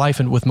is with life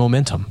and with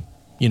momentum,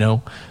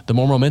 the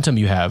more momentum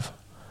you have,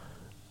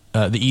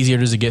 the easier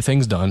it is to get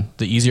things done.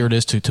 The easier it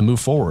is to move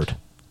forward.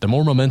 The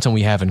more momentum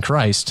we have in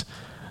Christ,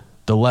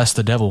 the less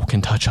the devil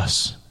can touch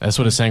us. That's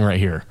what it's saying right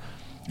here.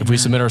 If we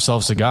submit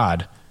ourselves to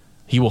God,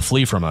 he will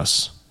flee from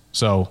us.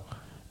 So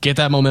get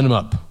that momentum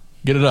up.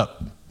 Get it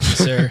up. Yes,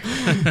 sir.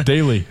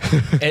 Daily.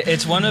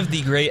 It's one of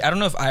the great, I don't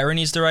know if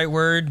irony is the right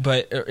word,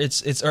 but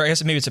it's, or I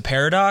guess maybe it's a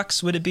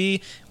paradox, would it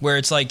be? Where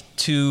it's like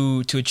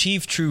to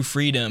achieve true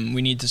freedom,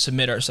 we need to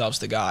submit ourselves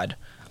to God.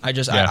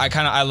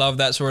 I love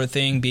that sort of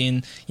thing,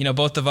 being,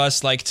 both of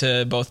us like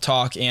to both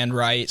talk and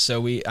write.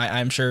 So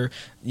I'm sure,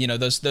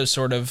 those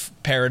sort of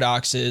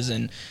paradoxes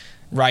and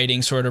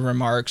writing sort of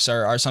remarks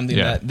are something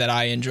that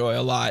I enjoy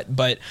a lot.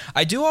 But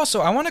I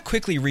want to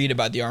quickly read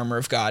about the armor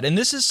of God. And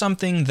this is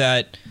something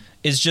that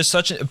is just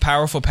such a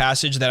powerful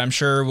passage that I'm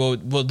sure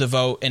we'll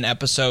devote an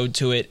episode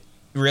to it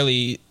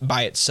really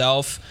by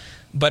itself.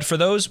 But for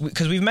those,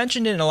 because we've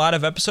mentioned it in a lot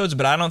of episodes,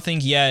 but I don't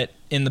think yet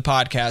in the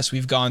podcast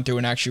we've gone through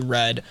and actually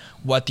read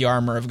what the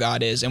armor of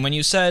God is. And when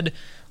you said,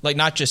 like,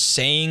 not just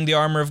saying the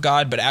armor of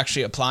God, but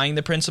actually applying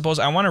the principles,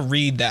 I want to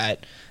read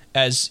that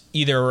as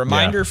either a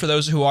reminder for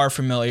those who are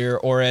familiar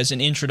or as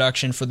an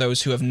introduction for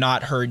those who have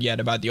not heard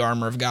yet about the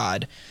armor of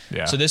God.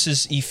 Yeah. So this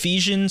is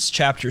Ephesians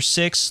chapter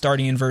 6,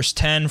 starting in verse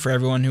 10, for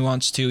everyone who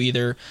wants to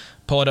either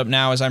pull it up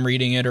now as I'm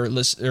reading it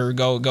or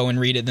go and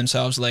read it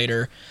themselves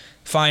later.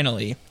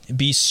 Finally,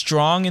 be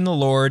strong in the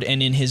Lord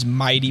and in his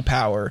mighty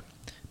power.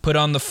 Put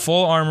on the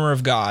full armor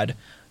of God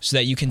so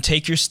that you can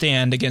take your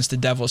stand against the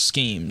devil's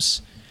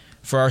schemes.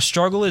 For our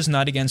struggle is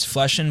not against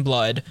flesh and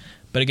blood,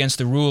 but against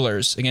the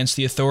rulers, against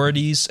the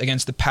authorities,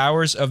 against the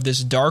powers of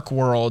this dark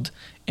world,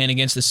 and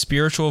against the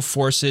spiritual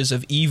forces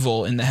of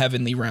evil in the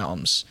heavenly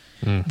realms.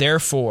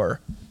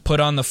 Therefore,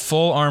 put on the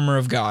full armor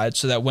of God,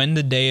 so that when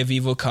the day of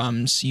evil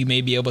comes, you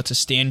may be able to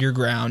stand your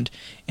ground,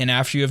 and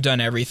after you have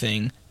done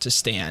everything, to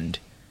stand.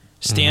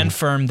 Stand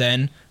firm,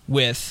 then,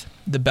 with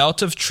the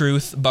belt of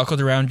truth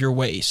buckled around your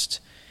waist,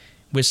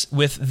 with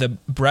the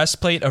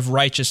breastplate of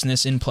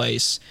righteousness in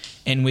place,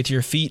 and with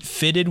your feet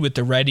fitted with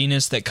the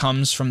readiness that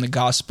comes from the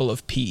gospel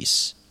of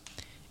peace.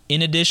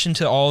 In addition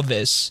to all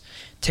this,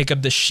 take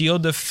up the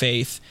shield of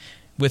faith,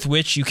 with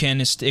which you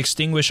can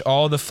extinguish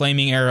all the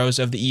flaming arrows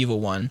of the evil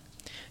one.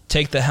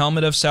 Take the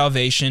helmet of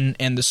salvation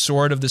and the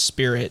sword of the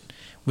Spirit,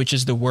 which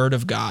is the word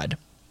of God,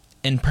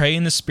 and pray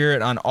in the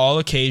Spirit on all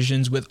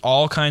occasions with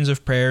all kinds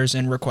of prayers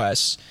and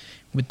requests.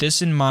 With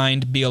this in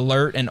mind, be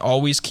alert and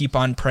always keep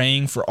on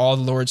praying for all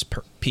the Lord's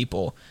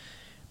people.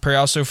 Pray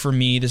also for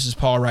me, this is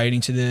Paul writing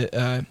to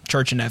the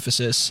church in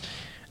Ephesus,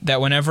 that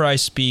whenever I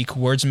speak,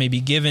 words may be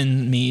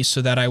given me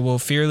so that I will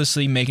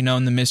fearlessly make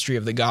known the mystery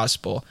of the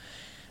gospel.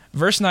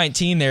 Verse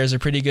 19 there is a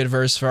pretty good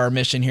verse for our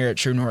mission here at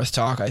True North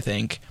Talk, I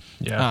think.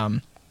 Yeah.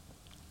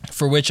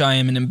 For which I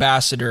am an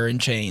ambassador in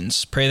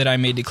chains. Pray that I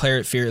may declare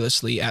it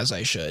fearlessly as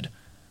I should.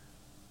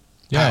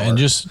 Yeah, Power. and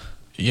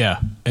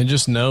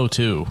just know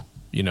too,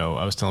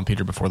 I was telling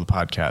Peter before the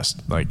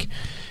podcast, like,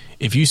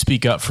 if you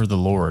speak up for the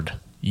Lord,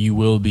 you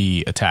will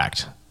be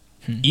attacked.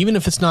 Even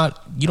if it's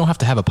not, you don't have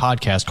to have a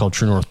podcast called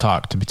True North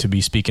Talk to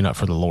be speaking up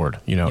for the Lord.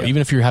 Even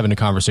if you're having a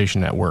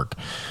conversation at work,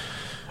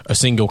 a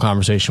single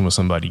conversation with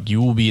somebody,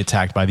 you will be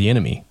attacked by the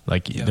enemy.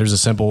 Like,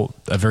 there's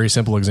a very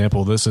simple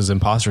example. This is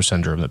imposter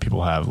syndrome that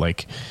people have.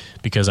 Like,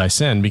 because I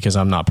sin, because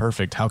I'm not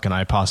perfect, how can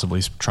I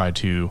possibly try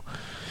to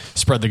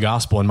spread the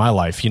gospel in my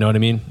life? You know what I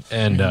mean?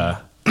 And,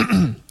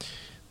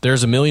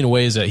 there's a million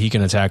ways that he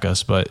can attack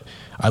us, but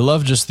I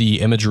love just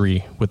the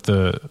imagery with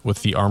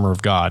the armor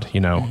of God.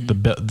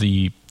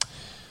 The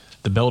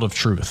belt of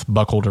truth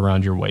buckled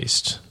around your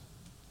waist.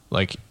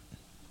 Like,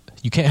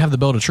 you can't have the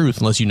belt of truth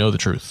unless you know the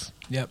truth.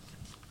 Yep.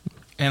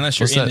 And unless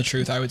you're in the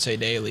truth, I would say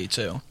daily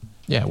too.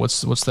 Yeah.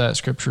 What's that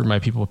scripture? My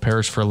people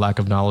perish for lack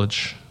of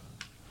knowledge.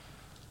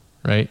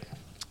 Right.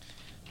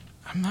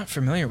 I'm not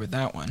familiar with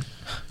that one.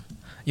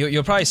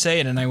 You'll probably say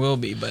it, and I will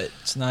be, but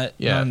it's not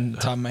on the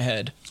top of my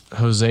head.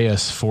 Hosea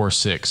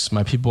 4:6.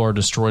 My people are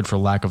destroyed for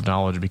lack of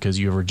knowledge. Because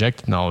you have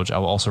rejected knowledge, I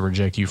will also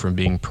reject you from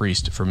being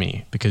priest for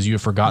me. Because you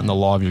have forgotten the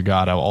law of your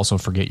God, I will also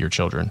forget your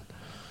children.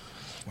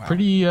 Wow.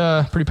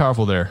 Pretty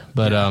powerful there.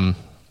 But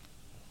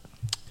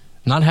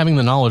not having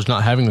the knowledge,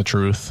 not having the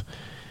truth,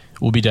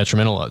 will be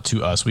detrimental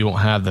to us. We won't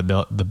have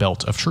the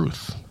belt of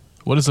truth.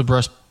 What is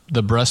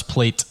the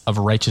breastplate of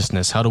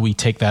righteousness? How do we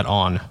take that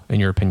on, in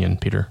your opinion,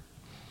 Peter?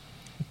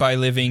 By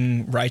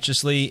living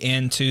righteously,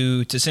 and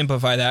to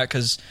simplify that,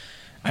 because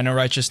I know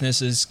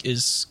righteousness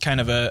is kind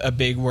of a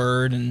big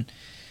word, and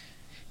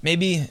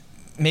maybe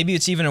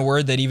it's even a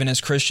word that even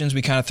as Christians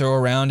we kind of throw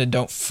around and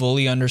don't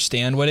fully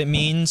understand what it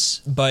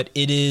means, but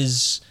it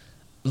is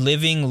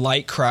living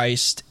like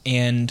Christ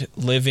and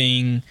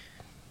living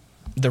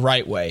the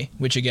right way,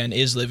 which again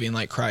is living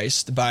like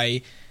Christ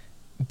by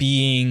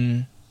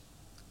being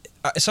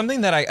something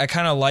that I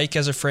kind of like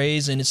as a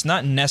phrase, and it's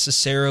not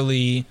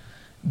necessarily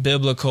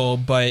biblical,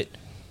 but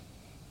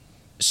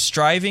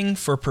striving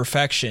for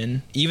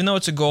perfection, even though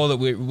it's a goal that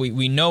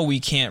we know we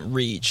can't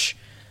reach.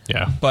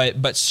 Yeah.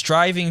 But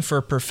striving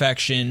for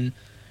perfection,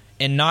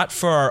 and not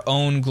for our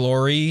own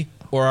glory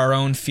or our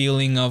own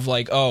feeling of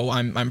like, oh,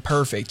 I'm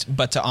perfect,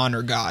 but to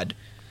honor God.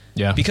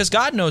 Yeah. Because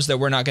God knows that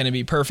we're not going to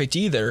be perfect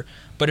either.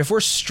 But if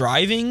we're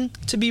striving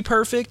to be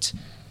perfect,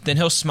 then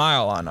He'll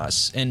smile on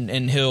us, and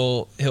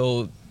He'll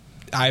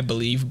I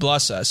believe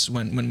bless us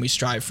when we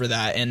strive for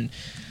that. And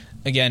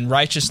again,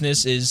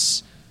 righteousness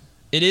is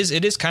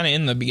kind of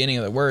in the beginning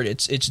of the word.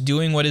 It's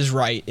doing what is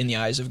right in the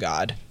eyes of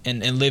God,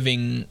 and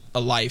living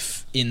a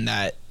life in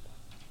that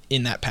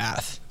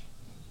path.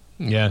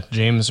 Yeah,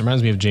 James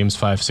reminds me of James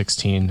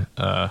 5:16.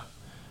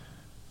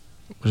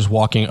 Just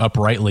walking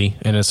uprightly,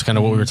 and it's kind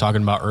of what we were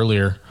talking about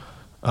earlier,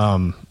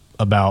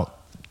 about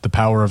the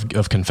power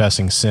of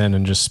confessing sin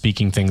and just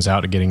speaking things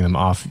out and getting them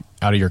out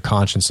of your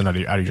conscience and out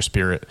of your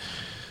spirit.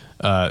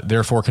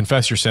 Therefore,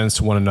 confess your sins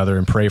to one another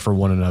and pray for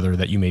one another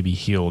that you may be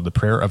healed. The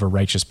prayer of a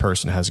righteous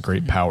person has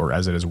great power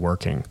as it is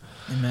working.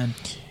 Amen.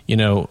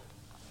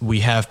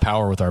 We have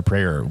power with our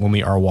prayer when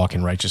we are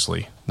walking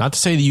righteously. Not to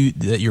say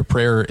that your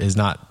prayer is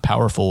not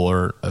powerful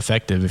or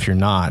effective if you're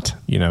not,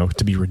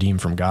 to be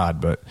redeemed from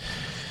God. But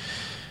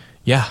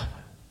yeah,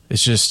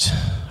 it's just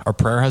our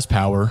prayer has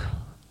power.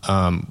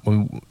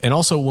 And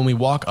also when we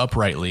walk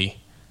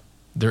uprightly,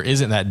 there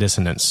isn't that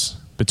dissonance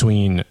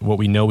between what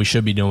we know we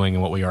should be doing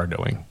and what we are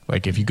doing.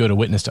 Like if you go to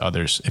witness to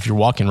others, if you're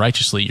walking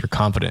righteously, you're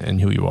confident in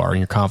who you are and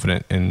you're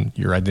confident in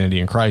your identity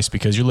in Christ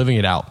because you're living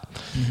it out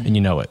and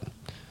you know it,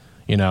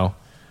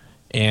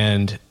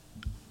 and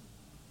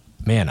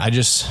man,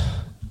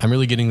 I'm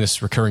really getting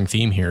this recurring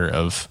theme here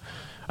of,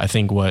 I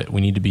think what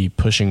we need to be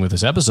pushing with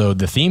this episode,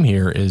 the theme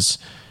here is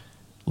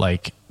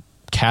like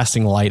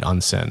casting light on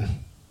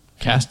sin,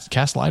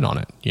 cast light on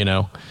it.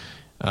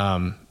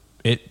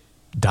 It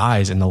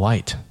dies in the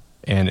light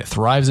and it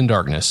thrives in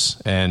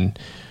darkness, and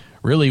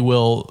really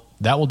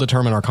that will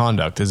determine our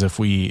conduct. Is if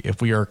we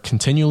are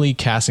continually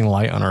casting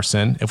light on our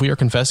sin, if we are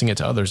confessing it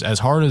to others, as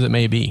hard as it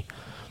may be.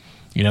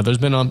 There's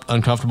been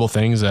uncomfortable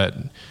things that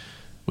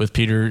with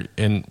Peter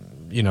and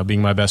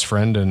being my best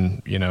friend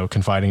and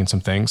confiding in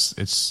some things,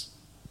 it's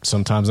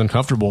sometimes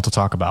uncomfortable to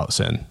talk about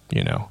sin.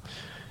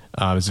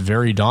 It's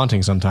very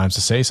daunting sometimes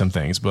to say some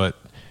things, but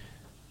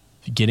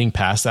getting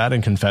past that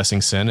and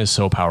confessing sin is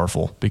so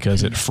powerful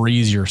because it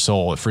frees your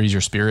soul, it frees your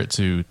spirit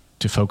to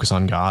focus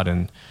on God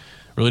and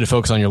really to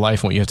focus on your life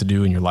and what you have to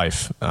do in your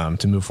life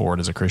to move forward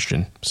as a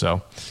Christian.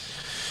 So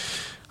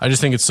I just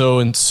think it's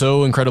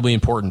so incredibly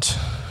important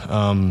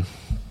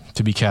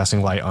to be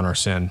casting light on our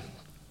sin.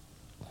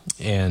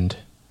 And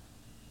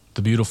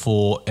the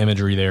beautiful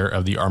imagery there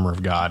of the armor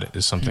of God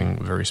is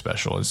something very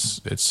special.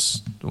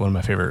 It's one of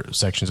my favorite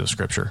sections of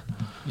Scripture.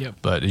 Yep.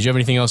 But did you have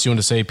anything else you want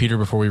to say, Peter,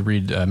 before we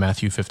read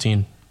Matthew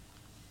 15?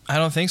 I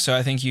don't think so.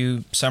 I think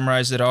you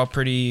summarized it all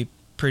pretty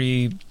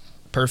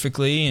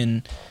perfectly.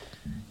 And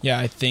yeah,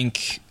 I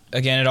think,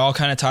 again, it all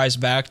kind of ties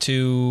back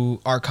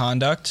to our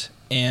conduct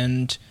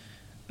and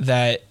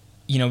that,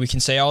 we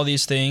can say all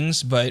these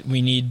things, but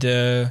we need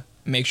to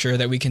make sure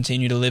that we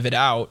continue to live it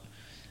out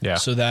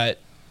so that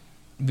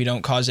we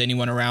don't cause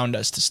anyone around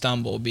us to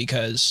stumble,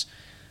 because,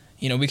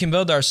 we can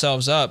build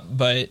ourselves up,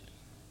 but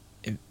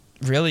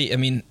really,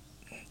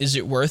 is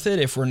it worth it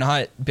if we're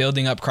not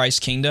building up Christ's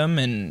kingdom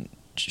and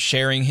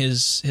sharing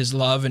his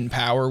love and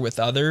power with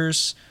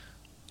others?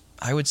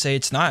 I would say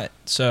it's not.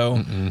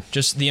 So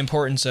just the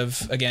importance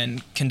of,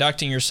 again,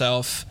 conducting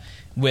yourself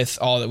with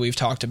all that we've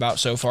talked about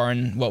so far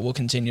and what we'll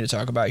continue to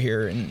talk about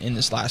here in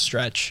this last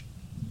stretch.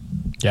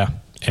 Yeah.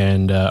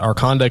 And our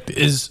conduct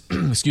is,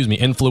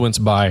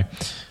 influenced by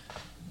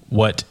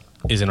what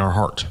is in our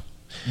heart.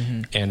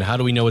 And how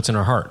do we know what's in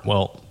our heart?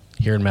 Well,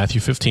 here in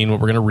Matthew 15, what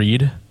we're going to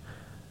read,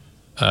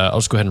 I'll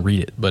just go ahead and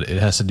read it, but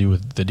it has to do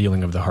with the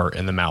dealing of the heart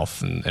and the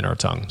mouth and our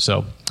tongue.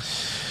 So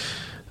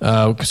we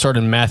can start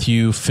in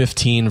Matthew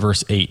 15,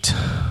 verse 8.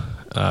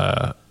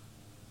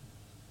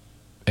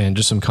 And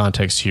just some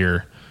context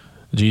here.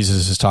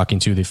 Jesus is talking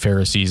to the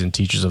Pharisees and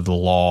teachers of the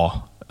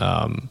law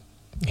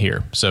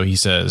here. So he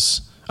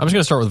says, I'm just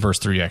going to start with verse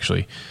 3,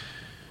 actually.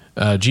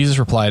 Jesus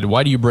replied,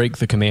 "Why do you break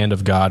the command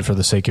of God for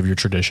the sake of your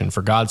tradition?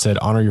 For God said,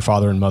 'Honor your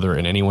father and mother,'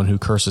 and anyone who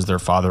curses their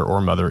father or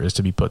mother is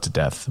to be put to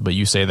death. But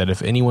you say that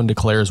if anyone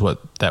declares what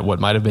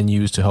might have been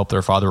used to help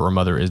their father or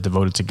mother is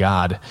devoted to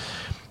God,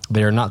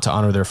 they are not to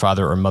honor their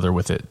father or mother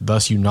with it.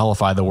 Thus you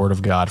nullify the word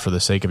of God for the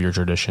sake of your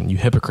tradition. You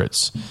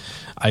hypocrites!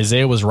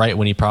 Isaiah was right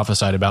when he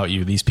prophesied about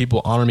you. These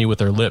people honor me with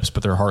their lips,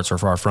 but their hearts are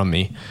far from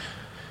me.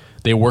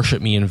 They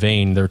worship me in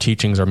vain. Their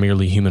teachings are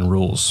merely human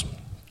rules."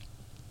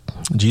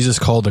 Jesus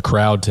called the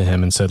crowd to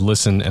him and said,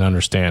 "Listen and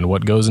understand.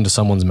 What goes into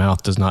someone's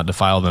mouth does not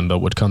defile them, but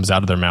what comes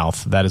out of their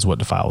mouth, that is what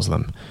defiles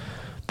them."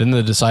 Then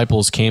the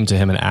disciples came to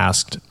him and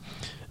asked,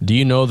 "Do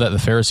you know that the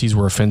Pharisees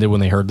were offended when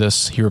they heard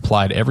this?" He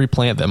replied, "Every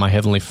plant that my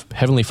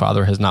heavenly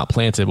Father has not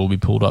planted will be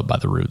pulled up by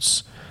the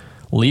roots.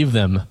 Leave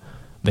them.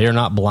 They are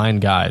not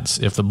blind guides.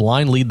 If the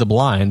blind lead the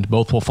blind,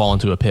 both will fall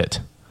into a pit."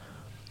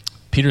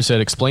 Peter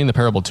said, "Explain the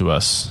parable to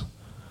us."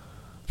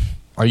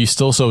 "Are you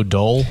still so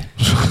dull?"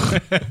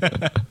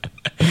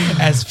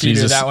 As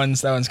Peter, that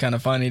one's kind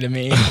of funny to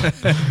me.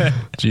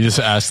 Jesus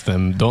asked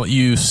them, "Don't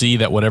you see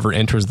that whatever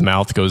enters the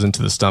mouth goes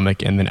into the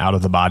stomach and then out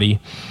of the body?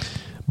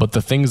 But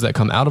the things that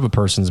come out of a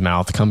person's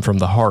mouth come from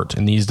the heart,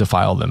 and these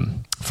defile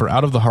them. For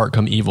out of the heart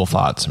come evil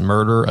thoughts,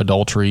 murder,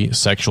 adultery,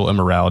 sexual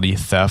immorality,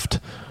 theft,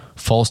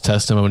 false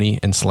testimony,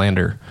 and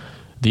slander.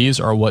 These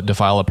are what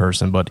defile a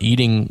person, but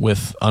eating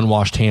with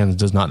unwashed hands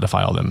does not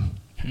defile them."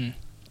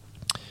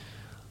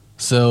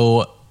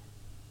 So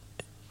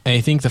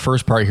I think the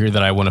first part here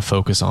that I want to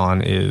focus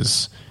on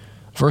is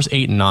verse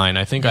 8 and 9.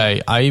 I think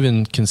I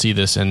even can see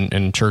this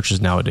in churches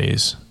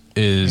nowadays,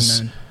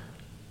 is Amen.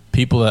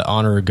 People that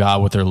honor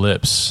God with their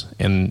lips,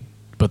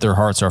 but their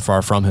hearts are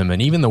far from him.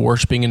 And even the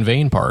worshiping in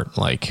vain part,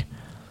 like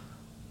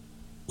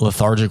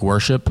lethargic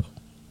worship,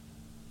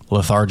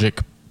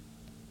 lethargic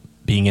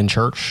being in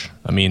church.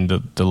 I mean,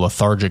 the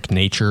lethargic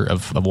nature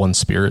of one's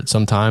spirit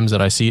sometimes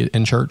that I see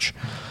in church.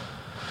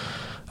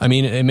 I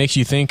mean, it makes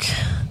you think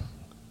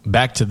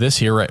back to this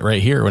here,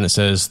 right here, when it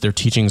says their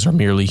teachings are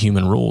merely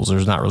human rules.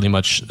 There's not really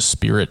much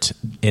spirit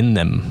in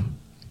them.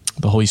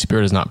 The Holy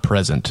Spirit is not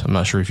present. I'm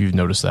not sure if you've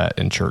noticed that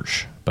in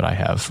church, but I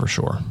have for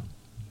sure.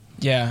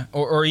 Yeah,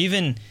 or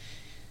even,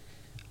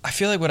 I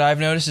feel like what I've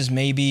noticed is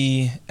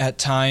maybe at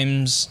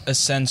times a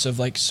sense of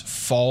like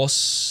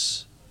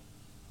false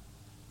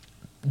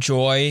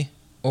joy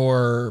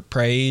or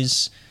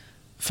praise,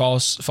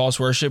 false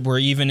worship, where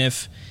even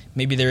if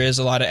maybe there is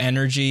a lot of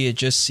energy, it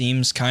just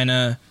seems kind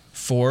of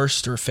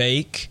forced or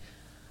fake.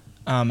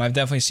 I've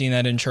definitely seen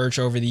that in church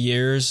over the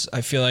years.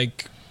 I feel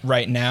like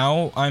right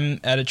now I'm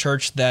at a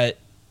church that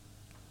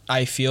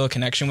I feel a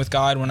connection with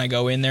God when I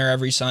go in there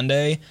every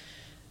Sunday,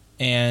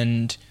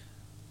 and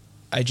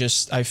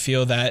I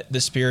feel that the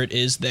Spirit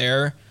is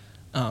there.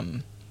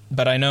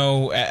 But I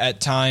know at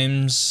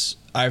times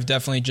I've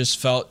definitely just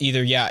felt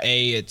either,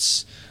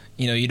 it's,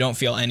 you don't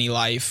feel any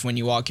life when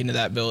you walk into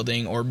that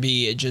building, or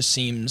B, it just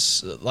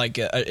seems like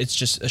it's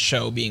just a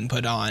show being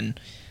put on.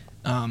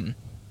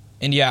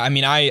 And yeah, I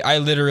mean, I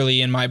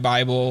literally in my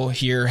Bible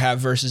here have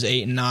verses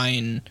 8 and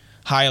 9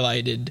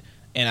 highlighted,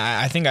 and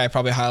I think I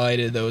probably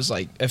highlighted those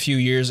like a few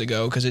years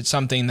ago, because it's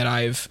something that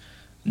I've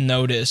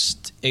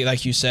noticed,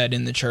 like you said,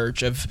 in the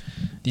church, of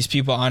these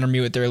people honor me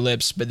with their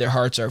lips, but their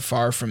hearts are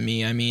far from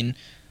me. I mean,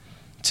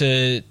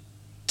 to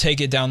take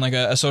it down like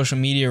a social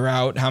media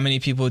route, how many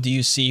people do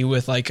you see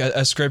with like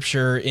a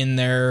scripture in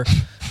their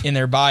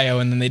bio,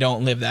 and then they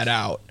don't live that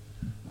out?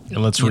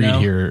 Let's read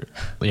here.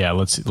 Yeah,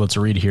 let's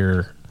read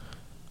here.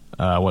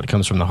 What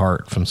comes from the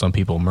heart from some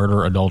people: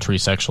 murder, adultery,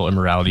 sexual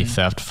immorality,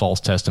 theft, false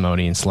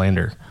testimony, and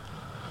slander.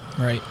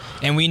 Right.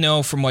 And we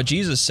know from what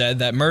Jesus said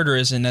that murder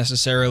isn't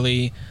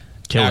necessarily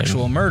killing,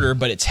 actual murder,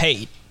 but it's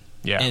hate.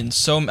 Yeah. And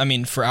so, I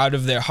mean, for out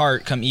of their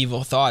heart come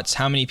evil thoughts.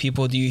 How many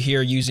people do you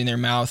hear using their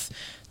mouth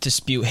to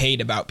spew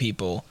hate about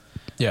people?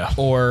 Yeah.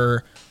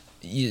 Or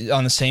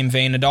on the same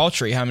vein,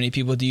 adultery. How many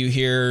people do you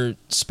hear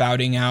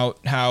spouting out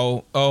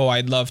how,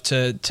 I'd love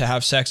to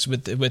have sex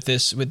with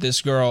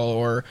this girl?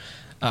 Or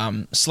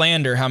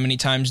slander. How many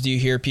times do you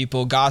hear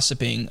people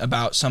gossiping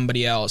about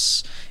somebody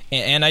else?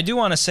 And I do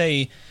want to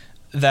say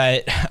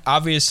that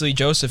obviously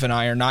Joseph and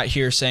I are not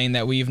here saying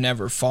that we've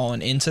never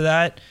fallen into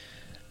that.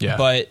 Yeah.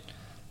 But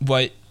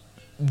what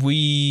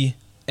we,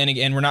 and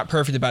again, we're not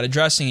perfect about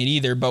addressing it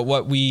either, but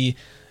what we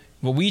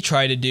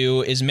try to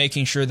do is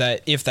making sure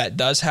that if that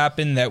does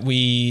happen, that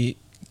we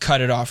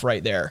cut it off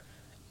right there.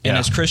 And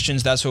as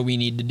Christians, that's what we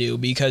need to do,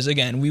 because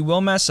again, we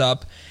will mess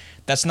up.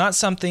 That's not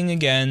something,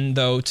 again,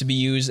 though, to be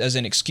used as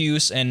an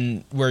excuse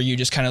and where you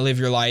just kind of live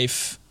your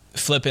life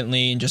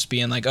flippantly and just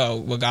being like,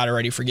 God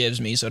already forgives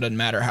me, so it doesn't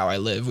matter how I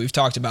live. We've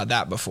talked about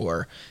that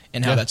before,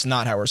 and how that's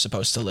not how we're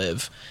supposed to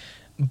live.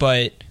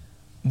 But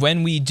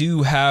when we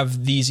do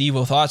have these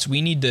evil thoughts,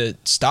 we need to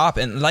stop.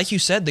 And like you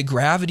said, the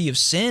gravity of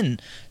sin,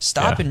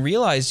 stop and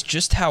realize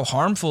just how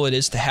harmful it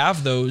is to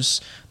have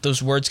those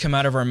words come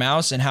out of our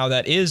mouths, and how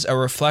that is a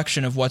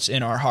reflection of what's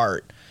in our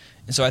heart.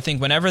 And so I think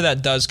whenever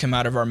that does come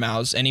out of our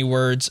mouths, any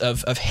words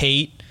of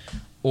hate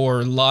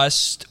or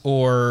lust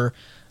or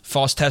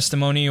false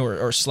testimony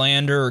or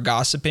slander or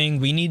gossiping,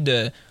 we need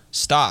to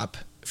stop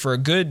for a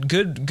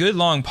good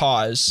long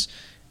pause.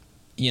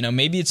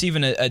 Maybe it's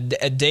even a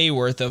day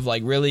worth of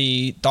like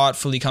really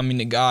thoughtfully coming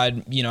to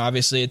God.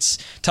 Obviously it's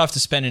tough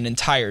to spend an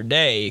entire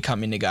day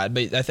coming to God,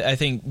 but I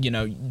think,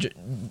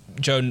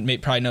 Joe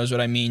probably knows what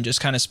I mean. Just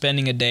kind of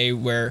spending a day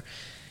where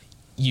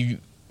you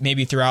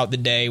maybe throughout the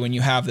day, when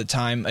you have the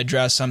time,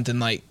 address something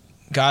like,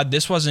 God,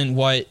 this wasn't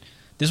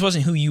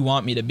who you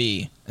want me to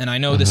be. And I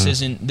know this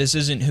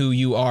isn't who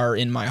you are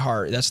in my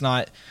heart. That's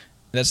not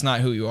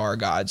who you are,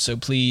 God. So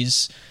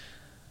please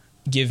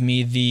give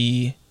me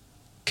the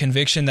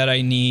conviction that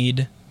I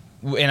need.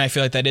 And I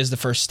feel like that is the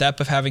first step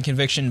of having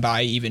conviction,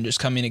 by even just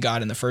coming to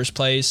God in the first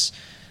place.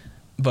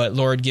 But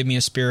Lord, give me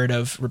a spirit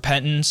of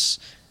repentance.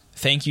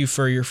 Thank you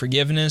for your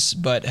forgiveness,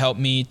 but help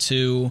me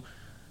to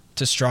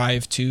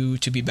strive to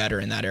be better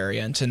in that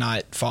area and to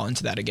not fall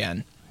into that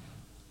again.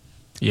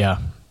 Yeah.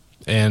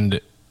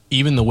 And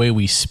even the way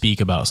we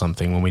speak about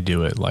something when we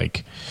do it,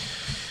 like,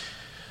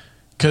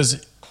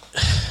 because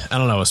I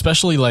don't know,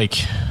 especially like,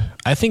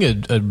 I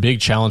think a big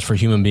challenge for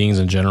human beings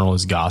in general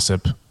is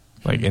gossip,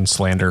 like, and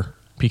slander,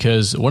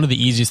 because one of the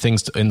easiest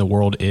things in the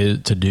world to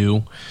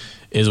do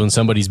is when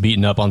somebody's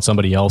beating up on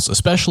somebody else,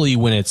 especially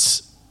when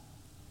it's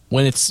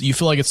you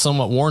feel like it's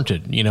somewhat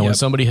warranted, when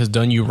somebody has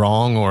done you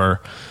wrong,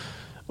 or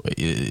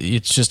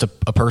it's just a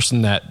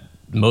person that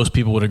most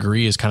people would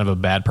agree is kind of a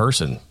bad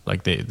person.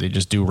 Like they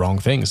just do wrong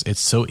things. It's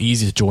so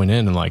easy to join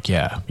in and like,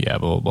 blah,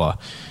 blah, blah.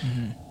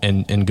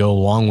 And go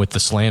along with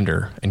the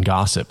slander and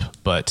gossip.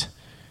 But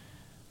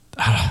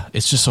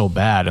it's just so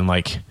bad. And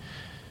like,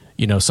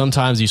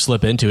 sometimes you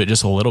slip into it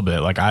just a little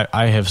bit. Like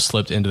I have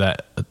slipped into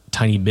that a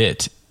tiny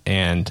bit,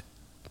 and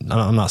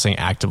I'm not saying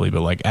actively,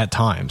 but like at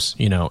times,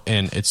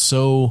 and it's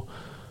so,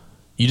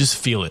 you just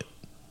feel it.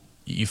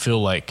 You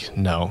feel like,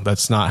 no,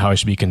 that's not how I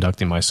should be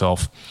conducting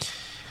myself.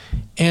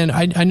 And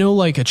I know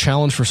like a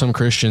challenge for some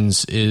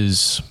Christians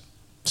is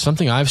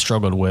something I've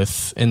struggled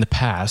with in the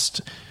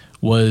past,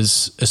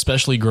 was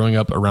especially growing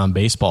up around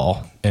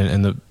baseball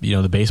and the,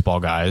 the baseball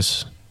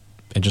guys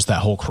and just that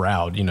whole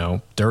crowd,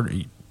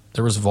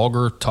 there was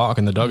vulgar talk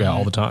in the dugout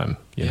all the time,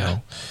 you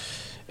know?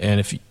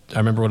 And I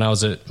remember when I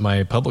was at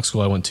my public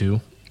school I went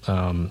to,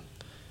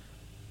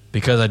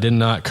 because I did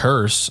not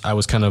curse, I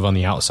was kind of on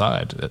the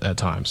outside at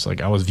times.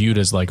 Like I was viewed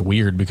as like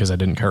weird because I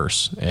didn't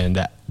curse. And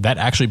that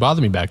actually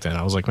bothered me back then.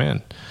 I was like,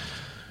 man,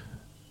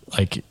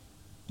 like,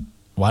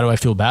 why do I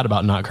feel bad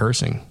about not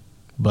cursing?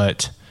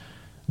 But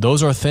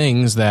those are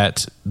things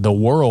that the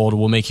world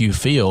will make you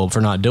feel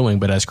for not doing.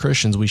 But as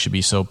Christians, we should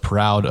be so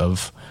proud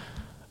of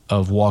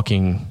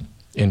walking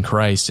in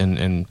Christ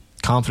and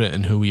confident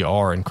in who we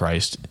are in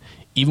Christ,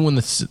 even when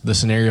the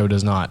scenario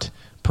does not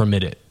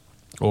permit it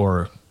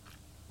or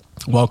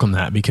welcome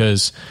that.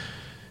 Because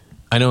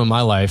I know in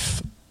my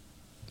life,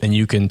 and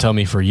you can tell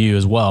me for you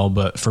as well,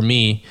 but for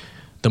me,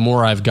 the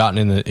more I've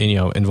gotten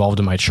involved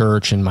in my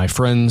church and my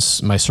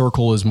friends, my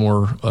circle is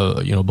more,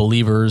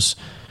 believers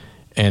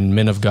and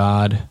men of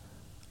God.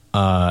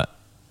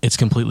 It's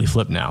completely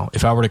flipped now.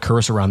 If I were to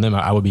curse around them,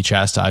 I would be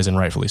chastised, and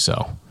rightfully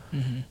so.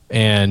 Mm-hmm.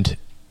 And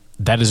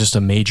that is just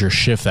a major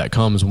shift that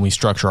comes when we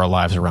structure our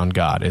lives around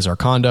God, is our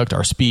conduct,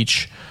 our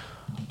speech,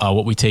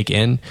 what we take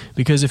in.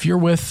 Because if you're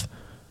with,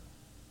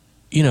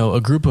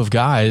 a group of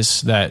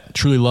guys that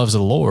truly loves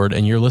the Lord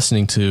and you're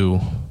listening to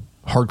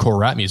hardcore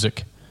rap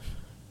music,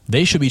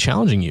 they should be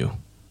challenging you.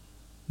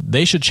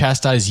 They should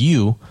chastise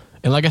you.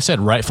 And like I said,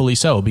 rightfully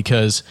so,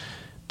 because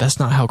that's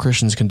not how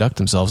Christians conduct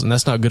themselves, and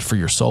that's not good for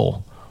your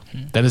soul.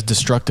 That is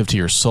destructive to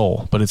your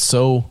soul. But it's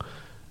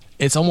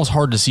almost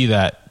hard to see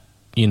that,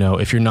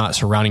 if you're not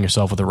surrounding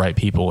yourself with the right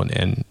people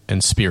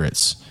and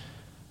spirits.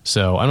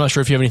 So I'm not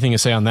sure if you have anything to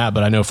say on that,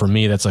 but I know for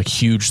me, that's a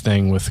huge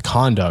thing with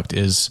conduct.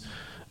 Is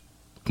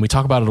we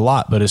talk about it a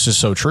lot, but it's just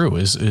so true,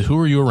 is who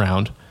are you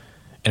around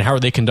and how are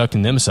they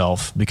conducting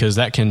themselves? Because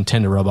that can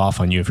tend to rub off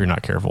on you if you're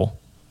not careful.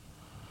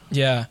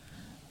 Yeah.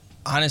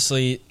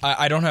 Honestly,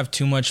 I don't have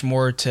too much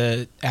more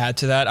to add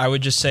to that. I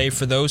would just say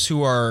for those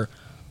who are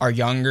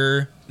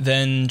younger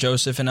than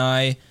Joseph and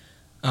I,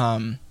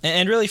 and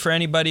really for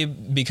anybody,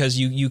 because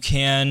you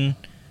can,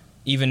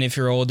 even if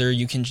you're older,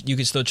 you can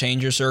still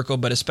change your circle.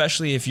 But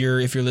especially if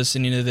you're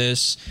listening to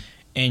this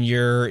and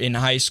you're in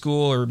high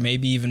school, or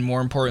maybe even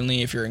more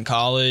importantly, if you're in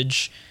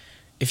college,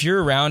 if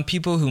you're around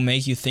people who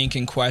make you think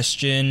and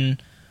question,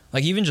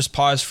 like even just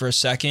pause for a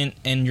second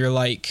and you're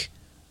like,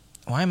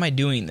 why am I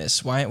doing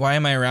this? Why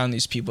am I around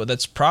these people?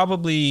 That's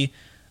probably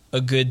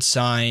a good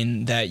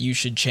sign that you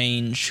should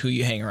change who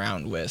you hang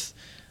around with.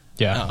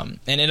 Yeah.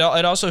 And it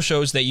also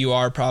shows that you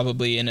are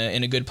probably in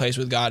a good place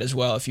with God as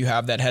well. If you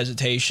have that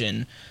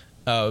hesitation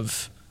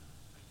of,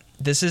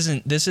 this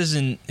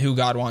isn't who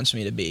God wants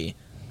me to be.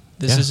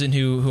 This isn't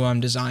who I'm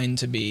designed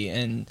to be.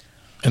 And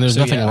there's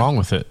nothing wrong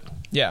with it.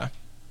 Yeah.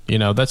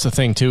 That's the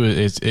thing too,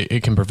 is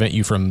it can prevent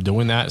you from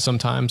doing that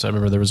sometimes. I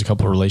remember there was a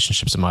couple of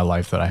relationships in my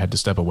life that I had to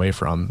step away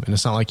from. And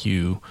it's not like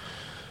you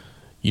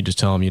just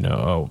tell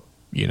them,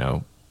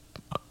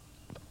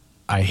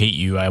 I hate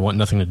you, I want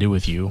nothing to do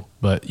with you.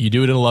 But you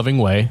do it in a loving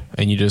way,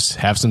 and you just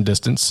have some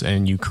distance,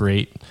 and you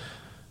create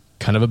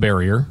kind of a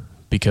barrier,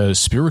 because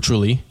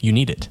spiritually you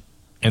need it.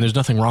 And there's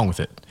nothing wrong with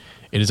it.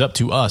 It is up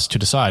to us to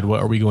decide, what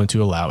are we going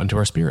to allow into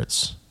our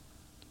spirits?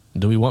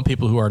 Do we want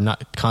people who are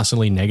not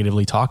constantly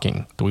negatively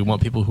talking? Do we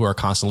want people who are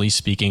constantly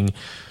speaking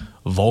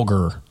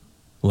vulgar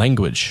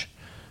language?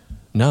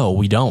 No,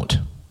 we don't.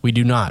 We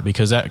do not,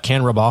 because that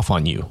can rub off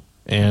on you.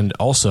 And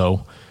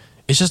also,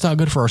 it's just not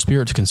good for our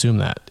spirit to consume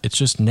that. It's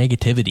just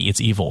negativity.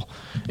 It's evil.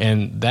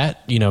 And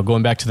that,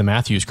 going back to the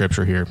Matthew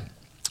scripture here,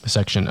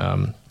 section,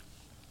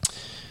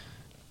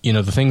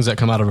 the things that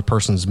come out of a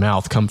person's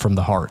mouth come from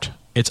the heart.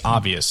 It's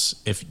obvious.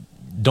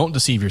 Don't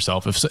deceive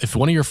yourself. If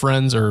one of your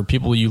friends or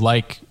people you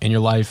like in your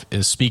life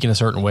is speaking a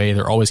certain way,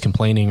 they're always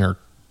complaining or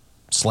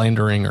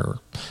slandering or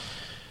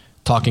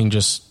talking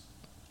just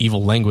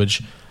evil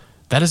language,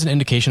 that is an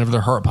indication of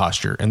their heart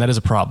posture, and that is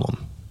a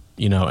problem.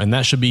 And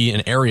that should be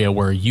an area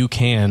where you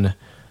can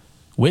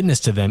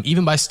witness to them,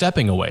 even by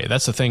stepping away.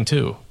 That's the thing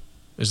too.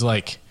 It's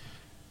like,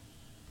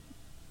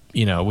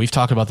 we've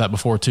talked about that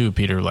before too,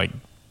 Peter. Like,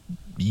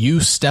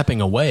 you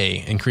stepping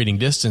away and creating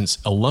distance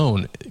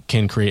alone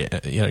can create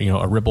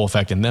a ripple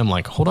effect in them.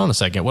 Like, hold on a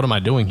second, what am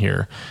I doing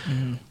here?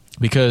 Mm-hmm.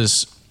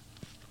 Because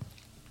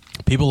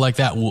people like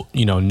that will,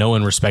 know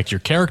and respect your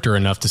character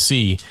enough to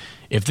see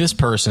if this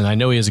person, I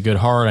know he has a good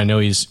heart, I know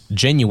he's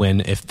genuine.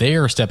 If they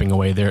are stepping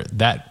away,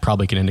 that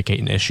probably can indicate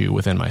an issue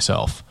within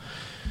myself.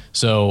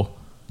 So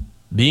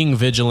being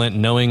vigilant,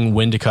 knowing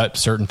when to cut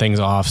certain things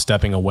off,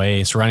 stepping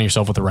away, surrounding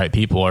yourself with the right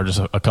people are just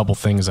a couple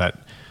things that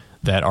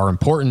are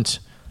important.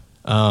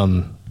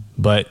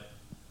 But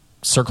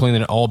circling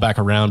it all back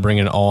around,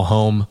 bringing it all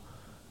home,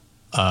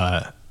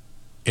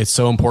 it's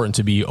so important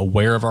to be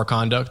aware of our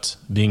conduct,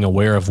 being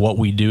aware of what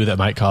we do that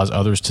might cause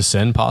others to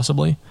sin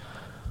possibly.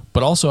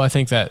 But also I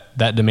think that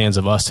demands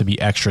of us to be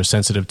extra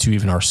sensitive to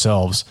even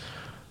ourselves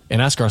and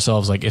ask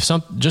ourselves, like,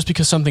 just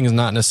because something is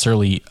not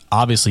necessarily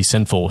obviously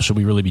sinful, should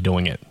we really be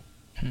doing it?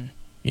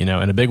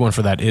 And a big one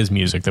for that is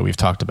music that we've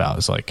talked about.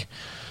 It's like,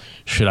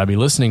 should I be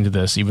listening to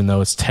this, even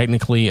though it's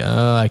technically,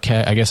 I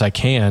guess I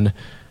can.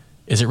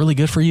 Is it really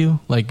good for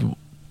you? Like,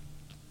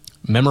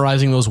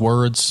 memorizing those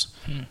words.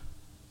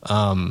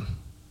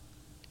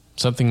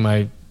 Something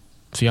my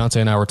fiance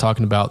and I were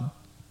talking about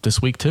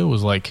this week too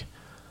was like,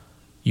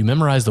 you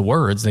memorize the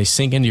words, they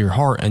sink into your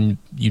heart, and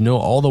you know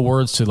all the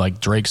words to like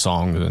Drake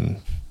songs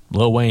and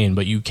Lil Wayne,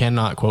 but you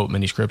cannot quote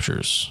many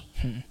scriptures.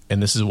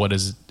 And this is what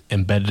is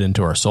embedded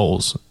into our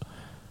souls.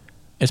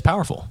 It's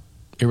powerful.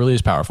 It really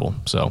is powerful.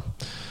 So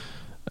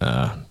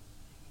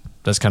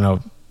that's kind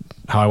of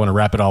how I want to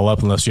wrap it all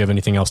up, unless you have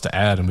anything else to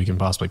add, and we can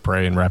possibly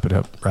pray and wrap it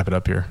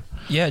up here.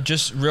 Yeah,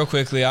 just real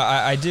quickly,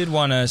 I did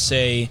want to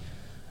say,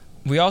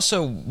 we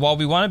also, while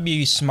we want to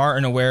be smart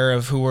and aware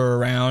of who we're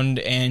around,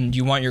 and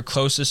you want your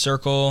closest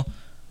circle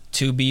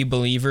to be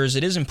believers,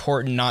 it is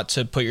important not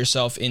to put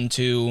yourself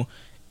into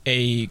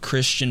a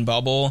Christian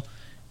bubble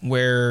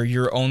where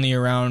you're only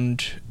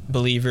around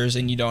believers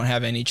and you don't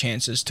have any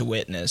chances to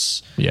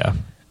witness. Yeah.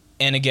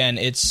 And again,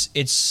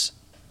 it's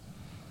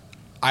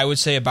I would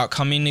say about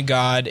coming to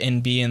God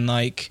and being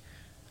like,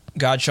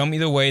 God, show me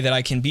the way that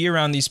I can be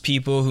around these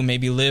people who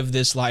maybe live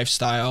this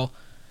lifestyle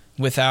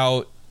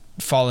without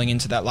falling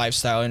into that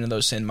lifestyle, into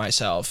those sin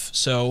myself.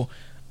 So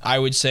I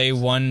would say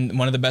one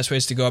of the best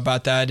ways to go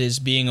about that is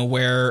being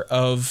aware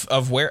of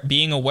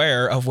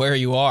where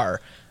you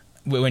are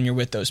when you're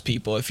with those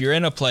people. If you're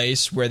in a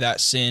place where that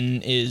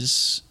sin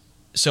is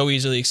so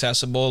easily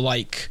accessible,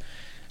 like,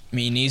 I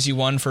mean, easy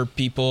one for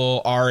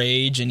people our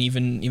age and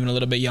even a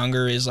little bit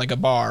younger is like a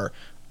bar,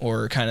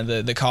 or kind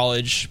of the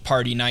college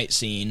party night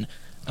scene.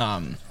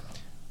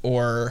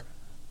 Or,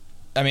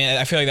 I mean,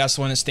 I feel like that's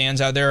the one that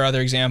stands out. There are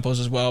other examples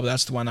as well, but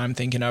that's the one I'm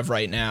thinking of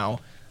right now.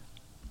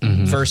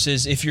 Mm-hmm.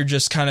 Versus if you're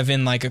just kind of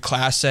in like a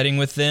class setting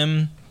with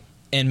them,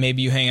 and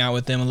maybe you hang out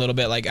with them a little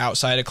bit like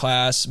outside of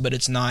class, but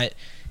it's not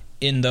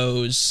in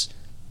those,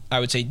 I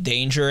would say,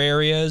 danger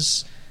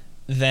areas,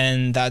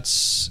 then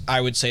that's,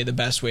 I would say, the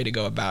best way to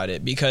go about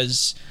it.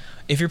 Because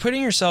if you're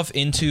putting yourself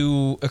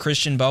into a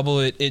Christian bubble,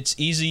 it's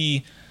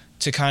easy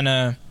to kind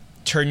of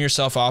turn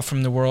yourself off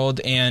from the world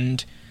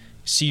and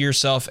see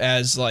yourself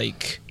as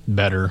like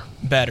better.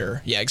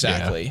 Yeah,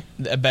 exactly.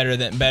 Yeah. Better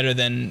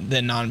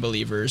than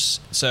non-believers.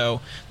 So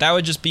that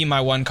would just be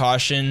my one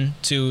caution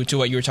to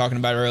what you were talking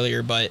about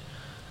earlier. But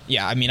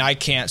yeah, I mean, I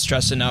can't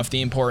stress enough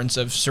the importance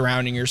of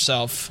surrounding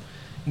yourself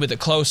with a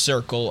close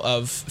circle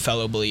of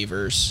fellow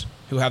believers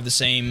who have the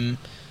same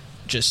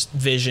just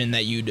vision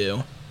that you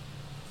do.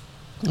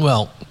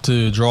 Well,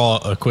 to draw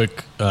a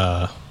quick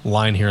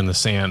line here in the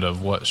sand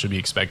of what should be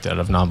expected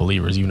of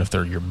non-believers, even if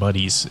they're your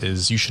buddies,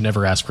 is you should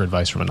never ask for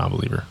advice from a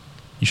non-believer.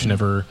 You should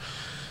never,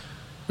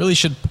 really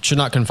should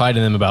not confide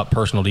in them about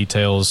personal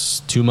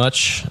details too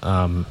much.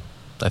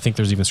 I think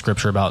there's even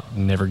scripture about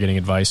never getting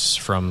advice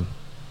from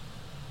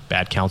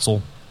bad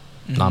counsel,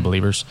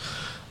 non-believers.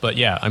 But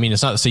yeah, I mean,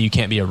 it's not to say you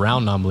can't be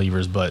around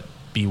non-believers, but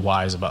be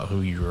wise about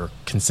who you're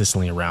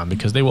consistently around,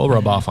 because they will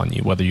rub off on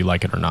you whether you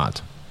like it or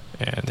not.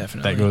 And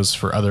definitely, that goes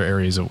for other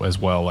areas as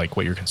well, like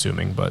what you're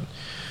consuming. But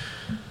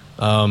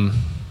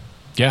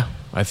yeah,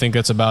 I think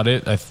that's about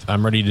it.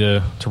 I'm ready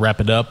to wrap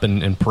it up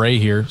and pray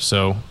here.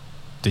 So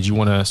did you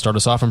want to start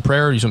us off in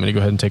prayer, or do you want me to go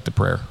ahead and take the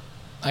prayer?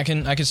 I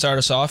can start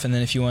us off, and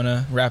then if you want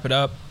to wrap it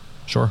up.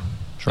 Sure.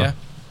 Yeah.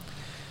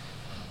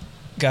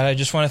 God, I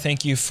just want to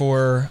thank you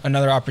for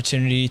another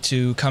opportunity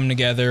to come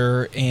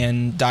together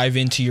and dive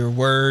into your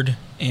word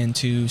and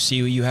to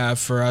see what you have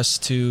for us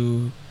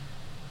to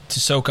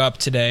soak up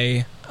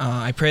today.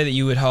 I pray that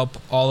you would help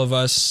all of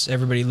us,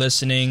 everybody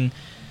listening,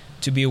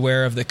 to be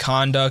aware of the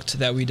conduct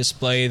that we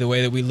display, the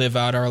way that we live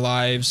out our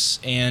lives,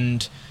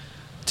 and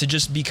to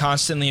just be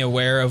constantly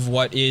aware of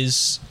what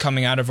is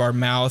coming out of our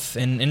mouth,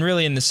 and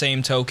really in the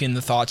same token,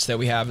 the thoughts that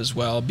we have as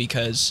well,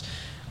 because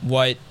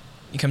what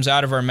comes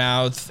out of our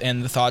mouth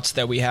and the thoughts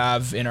that we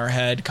have in our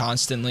head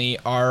constantly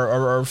are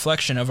a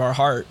reflection of our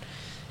heart.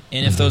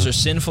 And if those are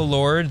sinful,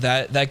 Lord,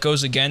 that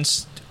goes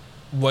against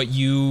what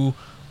you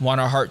want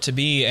our heart to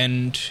be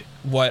and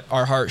what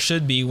our heart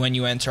should be when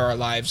you enter our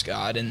lives,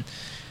 God. And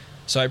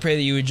so I pray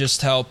that you would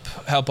just help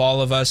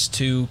all of us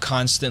to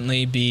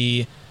constantly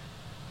be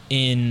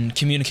in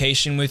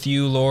communication with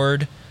you,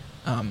 Lord.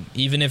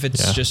 Even if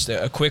it's just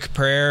a quick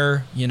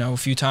prayer, a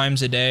few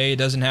times a day. It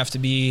doesn't have to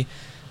be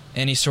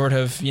any sort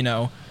of,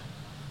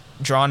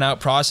 drawn out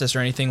process or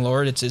anything,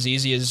 Lord. It's as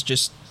easy as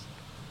just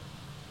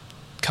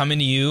coming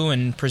to you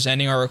and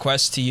presenting our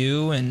requests to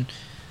you and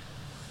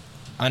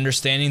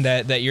understanding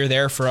that you're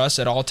there for us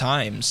at all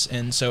times.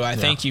 And so I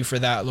thank you for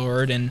that,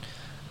 Lord. And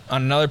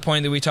on another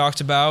point that we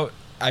talked about,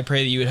 I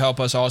pray that you would help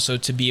us also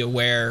to be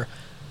aware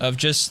of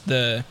just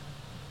the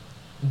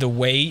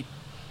weight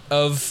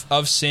of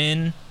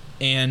sin,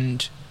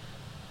 and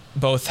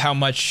both how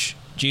much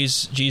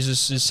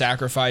Jesus'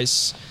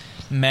 sacrifice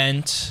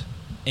meant,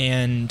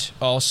 and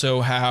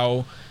also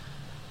how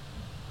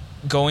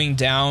going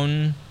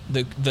down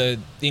the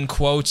in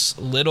quotes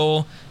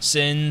little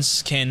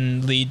sins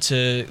can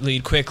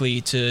lead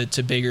quickly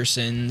to bigger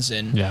sins,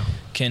 and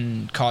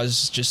can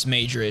cause just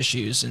major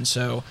issues. And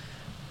so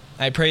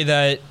I pray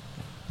that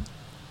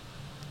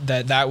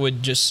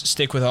would just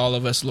stick with all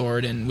of us,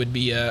 Lord, and would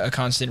be a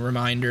constant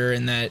reminder,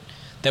 and that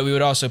we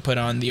would also put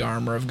on the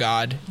armor of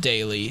God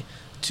daily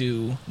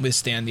to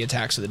withstand the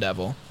attacks of the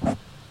devil.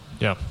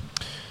 Yeah.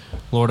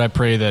 Lord, I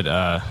pray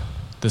that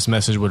this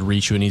message would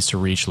reach who it needs to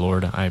reach,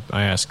 Lord. I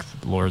ask,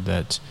 Lord,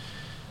 that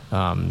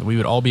we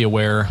would all be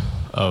aware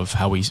of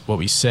what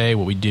we say,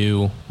 what we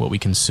do, what we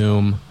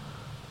consume,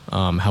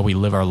 how we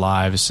live our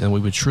lives, and we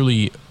would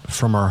truly,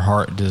 from our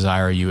heart,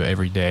 desire you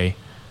every day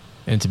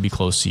and to be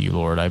close to you,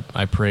 Lord.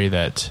 I pray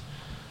that,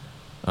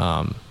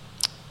 God,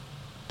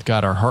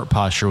 our heart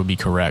posture would be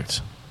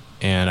correct.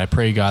 And I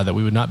pray, God, that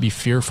we would not be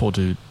fearful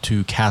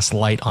to cast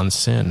light on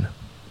sin.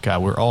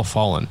 God, we're all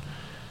fallen.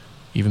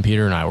 Even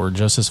Peter and I, we're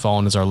just as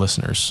fallen as our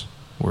listeners.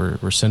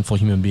 We're sinful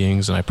human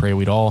beings, and I pray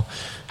we'd all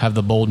have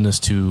the boldness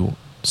to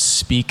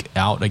speak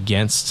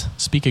against,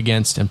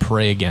 and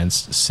pray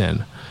against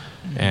sin.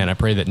 And I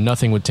pray that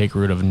nothing would take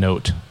root of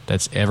note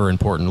that's ever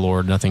important,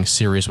 Lord. Nothing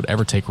serious would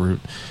ever take root,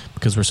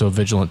 because we're so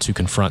vigilant to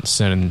confront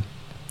sin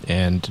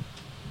and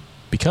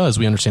because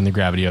we understand the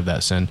gravity of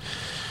that sin.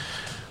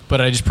 But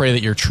I just pray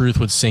that your truth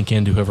would sink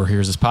into whoever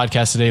hears this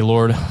podcast today,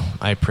 Lord.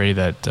 I pray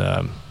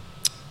that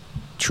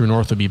True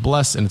North would be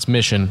blessed in its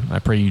mission. I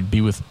pray you'd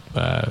be with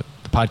the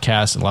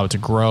podcast and allow it to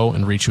grow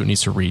and reach who it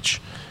needs to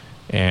reach.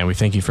 And we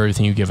thank you for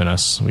everything you've given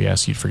us. We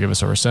ask you to forgive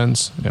us our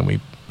sins, and we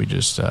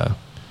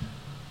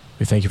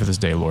thank you for this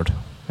day, Lord.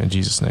 In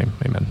Jesus' name,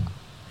 amen.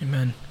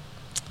 Amen.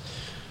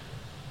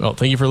 Well,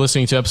 thank you for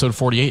listening to episode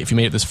 48. If you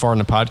made it this far in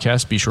the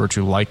podcast, be sure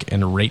to like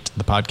and rate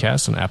the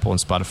podcast on Apple and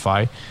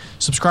Spotify.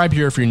 Subscribe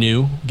here if you're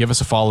new. Give us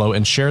a follow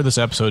and share this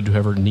episode to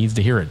whoever needs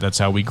to hear it. That's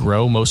how we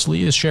grow,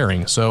 mostly, is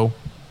sharing. So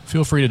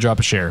feel free to drop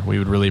a share. We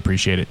would really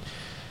appreciate it.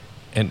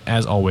 And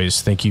as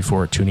always, thank you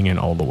for tuning in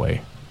all the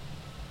way.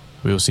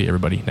 We will see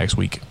everybody next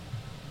week.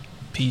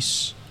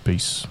 Peace.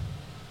 Peace.